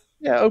in there?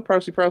 Yeah,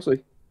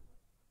 Prowsey.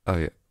 Oh,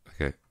 yeah.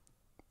 Okay.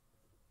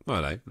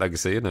 Well, no.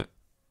 Legacy, isn't it?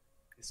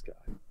 This guy.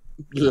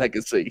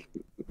 Legacy.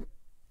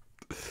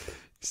 You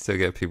still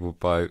get people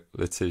buy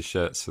the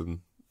T-shirts and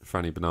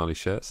Franny Benali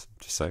shirts.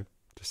 Just saying.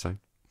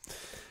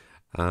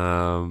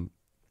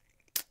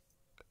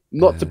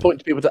 Not to point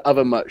to people to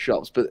other merch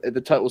shops, but the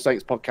Total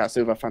Saints podcast,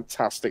 they have a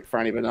fantastic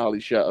Franny Benali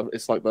shirt.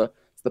 It's like the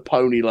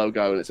pony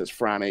logo, and it says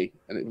Franny,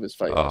 and it was his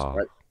face.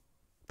 Right?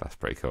 That's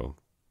pretty cool.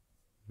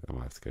 I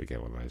might have to go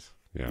get one of those.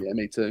 Yeah,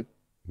 me too.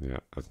 Yeah,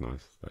 that's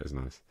nice. That is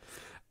nice.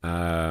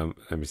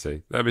 Let me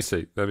see.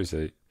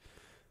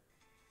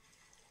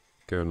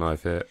 Going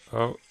live here.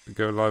 Oh,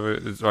 going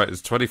live. Right,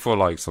 there's 24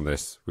 likes on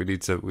this. We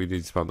need to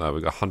bump that.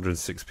 We've got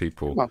 106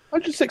 people. Come on,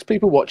 106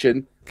 people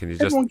watching. Can you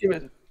just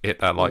hit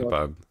that like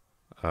button?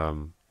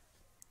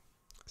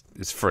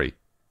 It's free.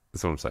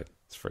 That's all I'm saying.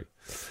 It's free.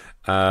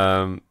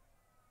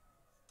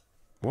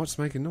 What's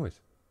making noise?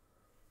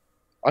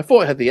 I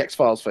thought it had the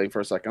X-Files thing for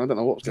a second. I don't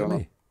know what was going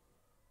on.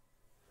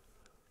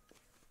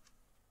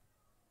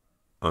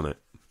 On it.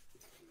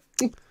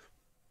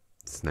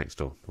 It's next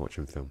door,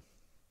 watching film.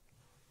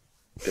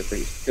 Good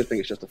thing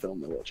it's just a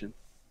film they're watching.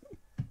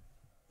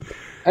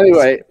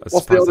 Anyway, I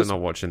suppose they're not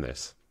watching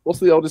this. What's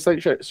the oldest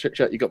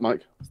shirt you got,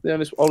 Mike? What's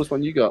the oldest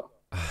one you got?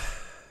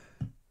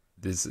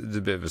 This is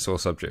a bit of a sore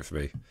subject for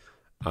me.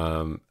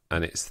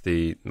 And it's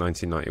the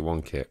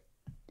 1991 kit.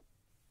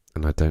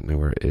 And I don't know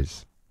where it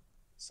is.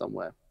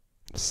 Somewhere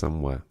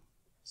in there.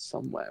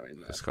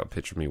 It's got a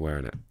picture of me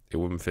wearing it. It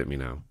wouldn't fit me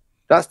now.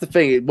 That's the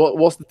thing.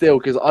 What's the deal?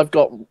 Because I've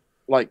got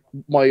like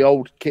my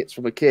old kits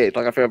from a kid.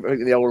 Like I think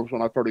the oldest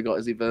one I probably got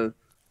is either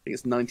I think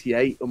it's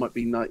 98 or might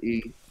be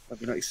 90, might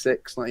be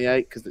 96,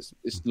 98 because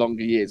it's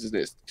longer years, isn't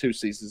it? It's 2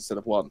 seasons instead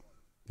of 1.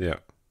 Yeah.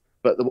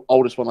 But the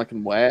oldest one I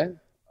can wear,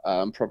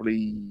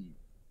 probably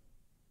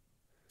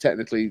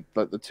technically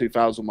like the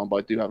 2000 one, but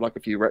I do have like a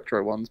few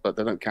retro ones, but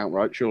they don't count,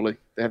 right? Surely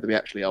they have to be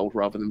actually old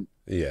rather than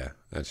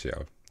actually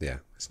old. Yeah,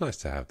 it's nice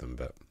to have them,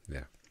 but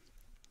yeah.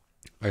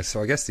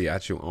 So I guess the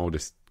actual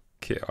oldest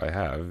kit I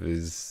have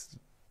is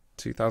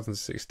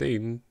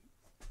 2016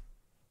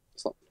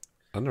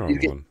 Under Armour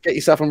one. Get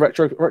yourself on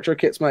retro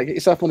kits, mate. Get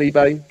yourself on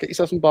eBay. Get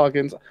yourself some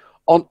bargains.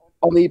 On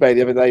eBay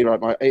the other day, right,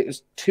 mate? It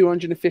was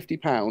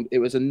 £250. It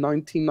was a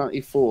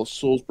 1994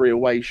 Salisbury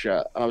away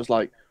shirt, and I was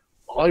like,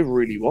 I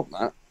really want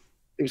that.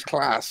 It was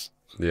class.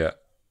 Yeah,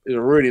 it was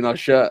a really nice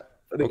shirt.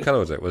 What colour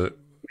was it? Was it?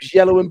 It was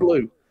yellow and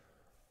blue.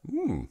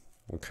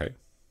 Okay.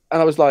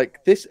 And I was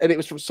like, this, and it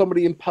was from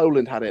somebody in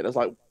Poland had it. I was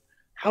like,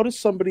 how does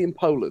somebody in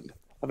Poland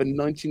have a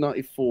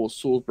 1994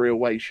 Salisbury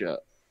away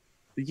shirt?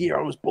 The year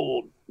I was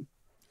born.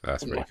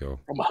 That's pretty cool.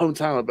 From my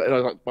hometown, but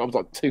I was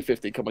like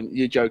 250. Come on,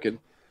 you're joking.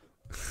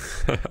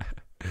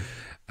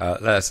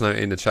 Let us know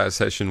in the chat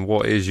section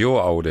what is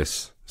your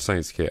oldest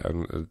Saints kit.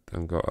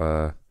 I've got.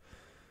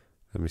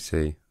 Let me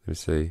see.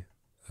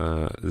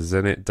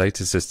 Zenit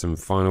Data System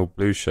final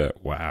blue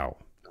shirt. Wow.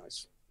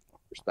 Nice.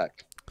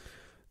 Respect.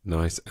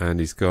 Nice, and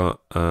he's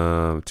got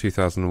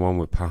 2001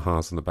 with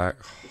Pahars on the back.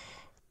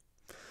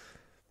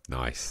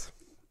 Nice.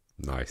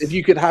 If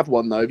you could have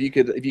one though, if you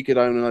could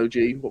own an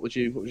OG, what would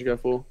you go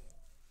for?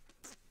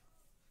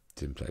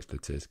 Dimplex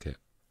Latiz kit.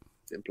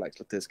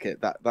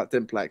 That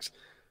Dimplex.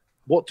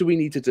 What do we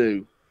need to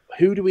do?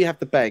 Who do we have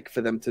to beg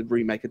for them to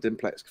remake a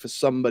Dimplex? For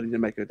somebody to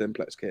make a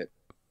Dimplex kit?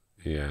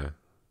 Yeah,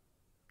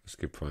 that's a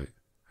good point.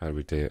 How do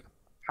we do it?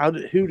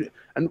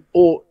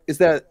 Or is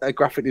there a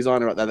graphic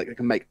designer out there that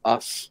can make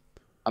us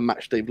a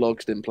Matchday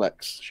Vlogs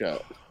Dimplex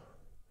shirt?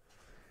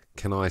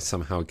 Can I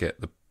somehow get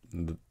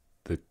the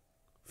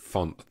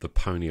font of the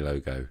pony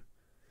logo?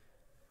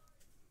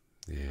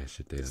 Yeah, I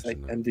should do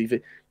that.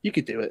 MDV. You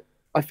could do it.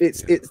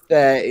 It's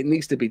there. It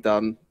needs to be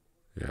done.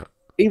 Yeah.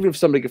 Even if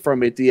somebody could throw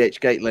me a DH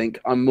Gate link,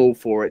 I'm all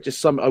for it.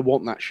 I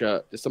want that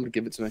shirt. Just somebody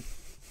give it to me.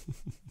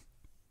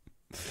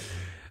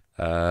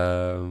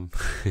 Don't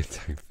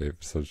fit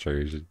for some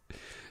reason.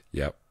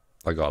 Yep,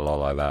 I got a lot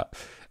like that.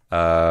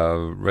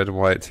 Red and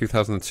white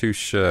 2002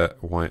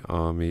 shirt, white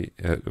army,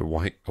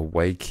 white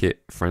away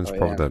kit, Friends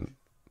Provident.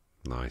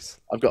 Nice.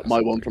 I've got my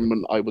one from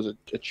when I was a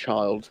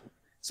child.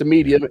 It's a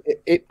medium.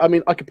 I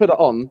mean, I could put it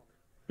on,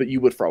 but you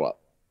would throw up.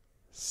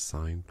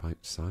 Signed by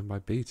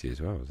BT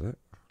as well, is it?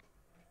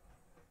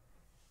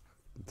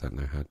 Don't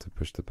know how to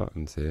push the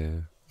buttons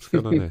here. What's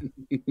going on here?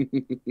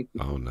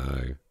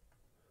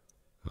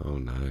 Oh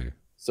no.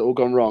 It's all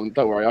gone wrong.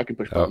 Don't worry, I can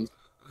push buttons.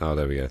 Oh,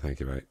 there we go.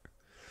 Thank you, mate.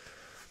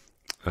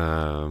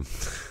 Oh,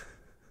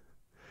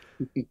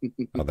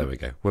 there we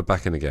go. We're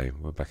back in the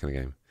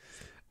game.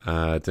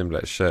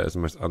 Dimblett's shirt is the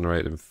most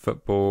underrated in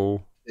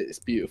football. It's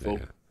beautiful.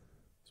 Yeah.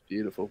 It's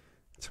beautiful.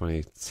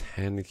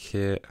 2010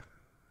 kit.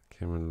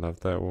 Cameron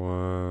loved that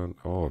one.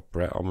 Oh,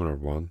 Brett Omler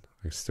one.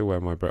 I still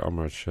wear my Brett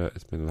Omler shirt.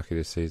 It's been lucky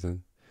this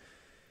season.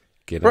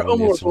 Brett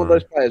Omler was one of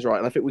those players, right?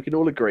 And I think we can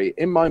all agree.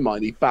 In my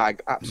mind, he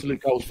bagged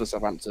absolute goals for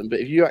Southampton. But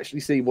if you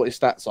actually see what his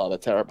stats are, they're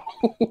terrible.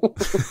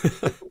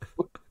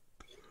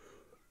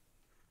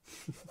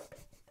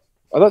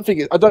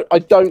 I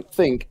don't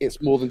think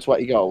it's more than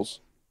 20 goals.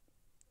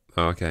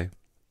 Oh, okay.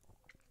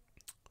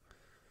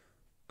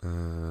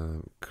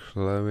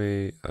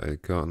 Chloe, I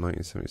got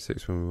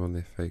 1976 when we won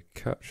the FA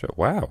Cup shirt.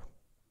 Wow.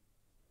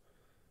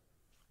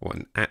 What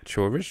an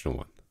actual original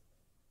one.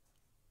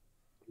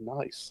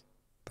 Nice.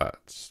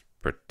 That's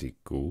pretty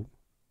cool.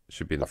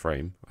 Should be in the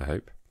frame, I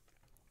hope.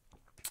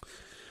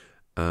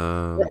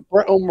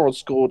 Brett Ormrod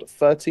scored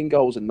 13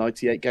 goals in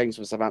 98 games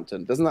for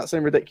Southampton. Doesn't that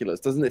seem ridiculous?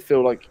 Doesn't it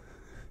feel like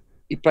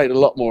he played a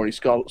lot more and he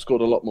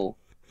scored a lot more?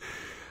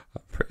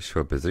 I'm pretty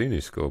sure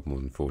Bazunu scored more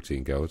than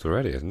 14 goals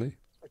already, hasn't he?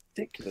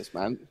 Ridiculous,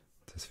 man.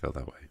 It does feel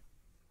that way.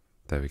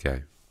 There we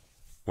go.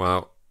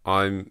 Well,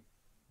 I'm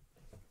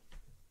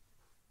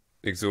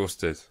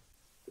exhausted.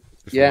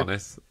 If I'm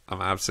honest,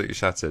 I'm absolutely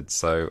shattered.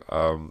 So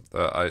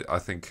I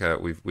think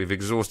we've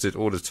exhausted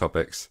all the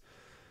topics.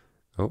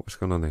 Oh, what's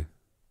going on here?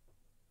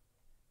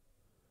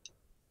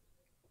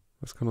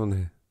 What's going on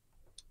here?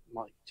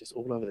 Mike, just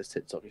all over this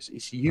TikTok. It's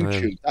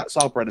YouTube. That's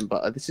our bread and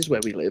butter. This is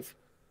where we live.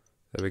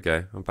 There we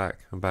go. I'm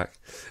back.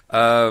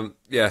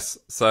 Yes.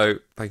 So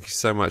thank you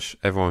so much,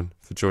 everyone,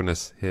 for joining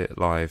us here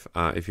live.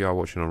 If you are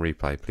watching on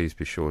replay, please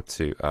be sure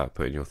to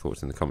put in your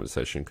thoughts in the comment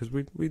section, because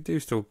we do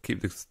still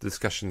keep the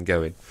discussion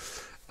going.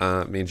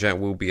 Me and Jack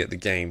will be at the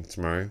game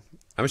tomorrow.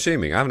 I'm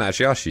assuming. I haven't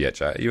actually asked you yet,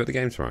 Jack. Are you at the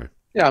game tomorrow?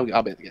 Yeah,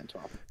 I'll be at the game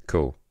tomorrow.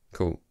 Cool.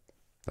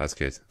 That's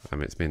good. I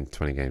mean, it's been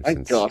 20 games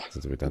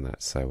since we've done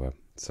that.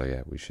 So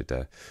yeah, we should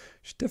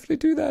definitely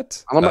do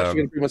that. And I'm actually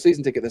going to bring my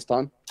season ticket this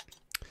time.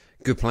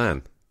 Good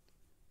plan.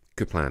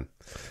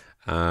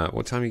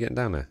 What time are you getting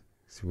down there?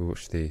 So we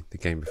watched the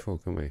game before,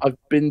 couldn't we? I've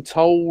been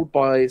told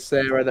by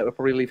Sarah that we'll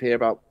probably leave here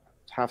about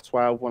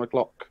 12:30, 1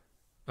 o'clock.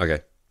 Okay,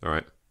 all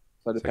right.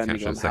 So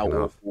depending on how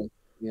awful.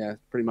 Yeah,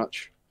 pretty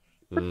much.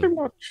 Pretty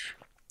much.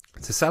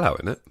 It's a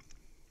sellout, isn't it?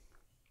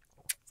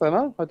 I don't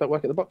know. I don't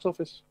work at the box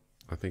office.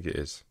 I think it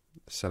is.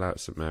 Sellout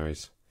St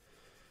Mary's.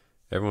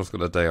 Everyone's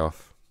got a day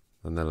off,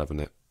 and they're loving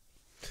it.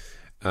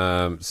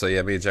 So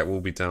yeah, me and Jack will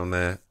be down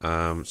there.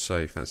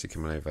 So fancy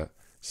coming over,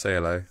 say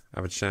hello,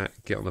 have a chat,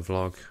 get on the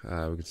vlog.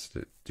 We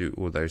can do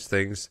all those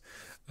things.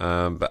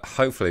 But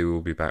hopefully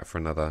we'll be back for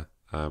another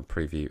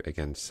preview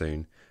again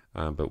soon.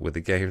 But with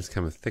the games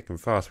coming thick and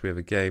fast, we have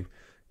a game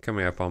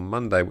coming up on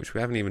Monday, which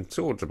we haven't even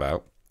talked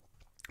about,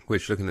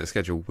 which, looking at the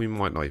schedule, we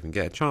might not even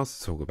get a chance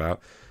to talk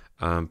about,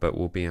 but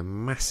will be a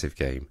massive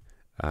game,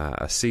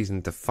 a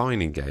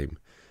season-defining game,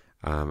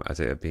 as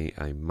it will be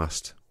a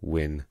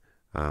must-win.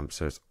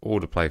 So it's all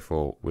to play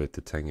for with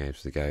the 10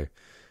 games to go.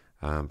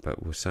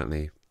 But we'll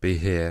certainly be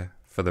here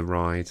for the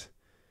ride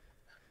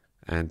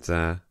and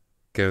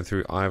go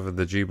through either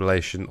the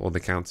jubilation or the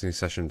counting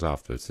sessions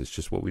afterwards. It's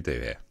just what we do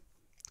here.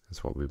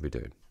 That's what we'll be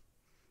doing.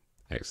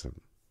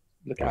 Excellent.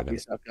 Look out for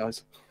yourself,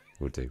 guys.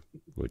 We'll do.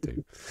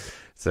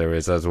 So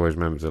as always,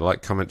 remember to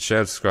like, comment,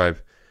 share, subscribe,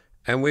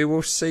 and we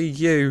will see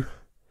you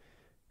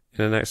in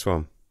the next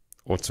one,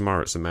 or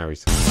tomorrow at St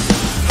Mary's.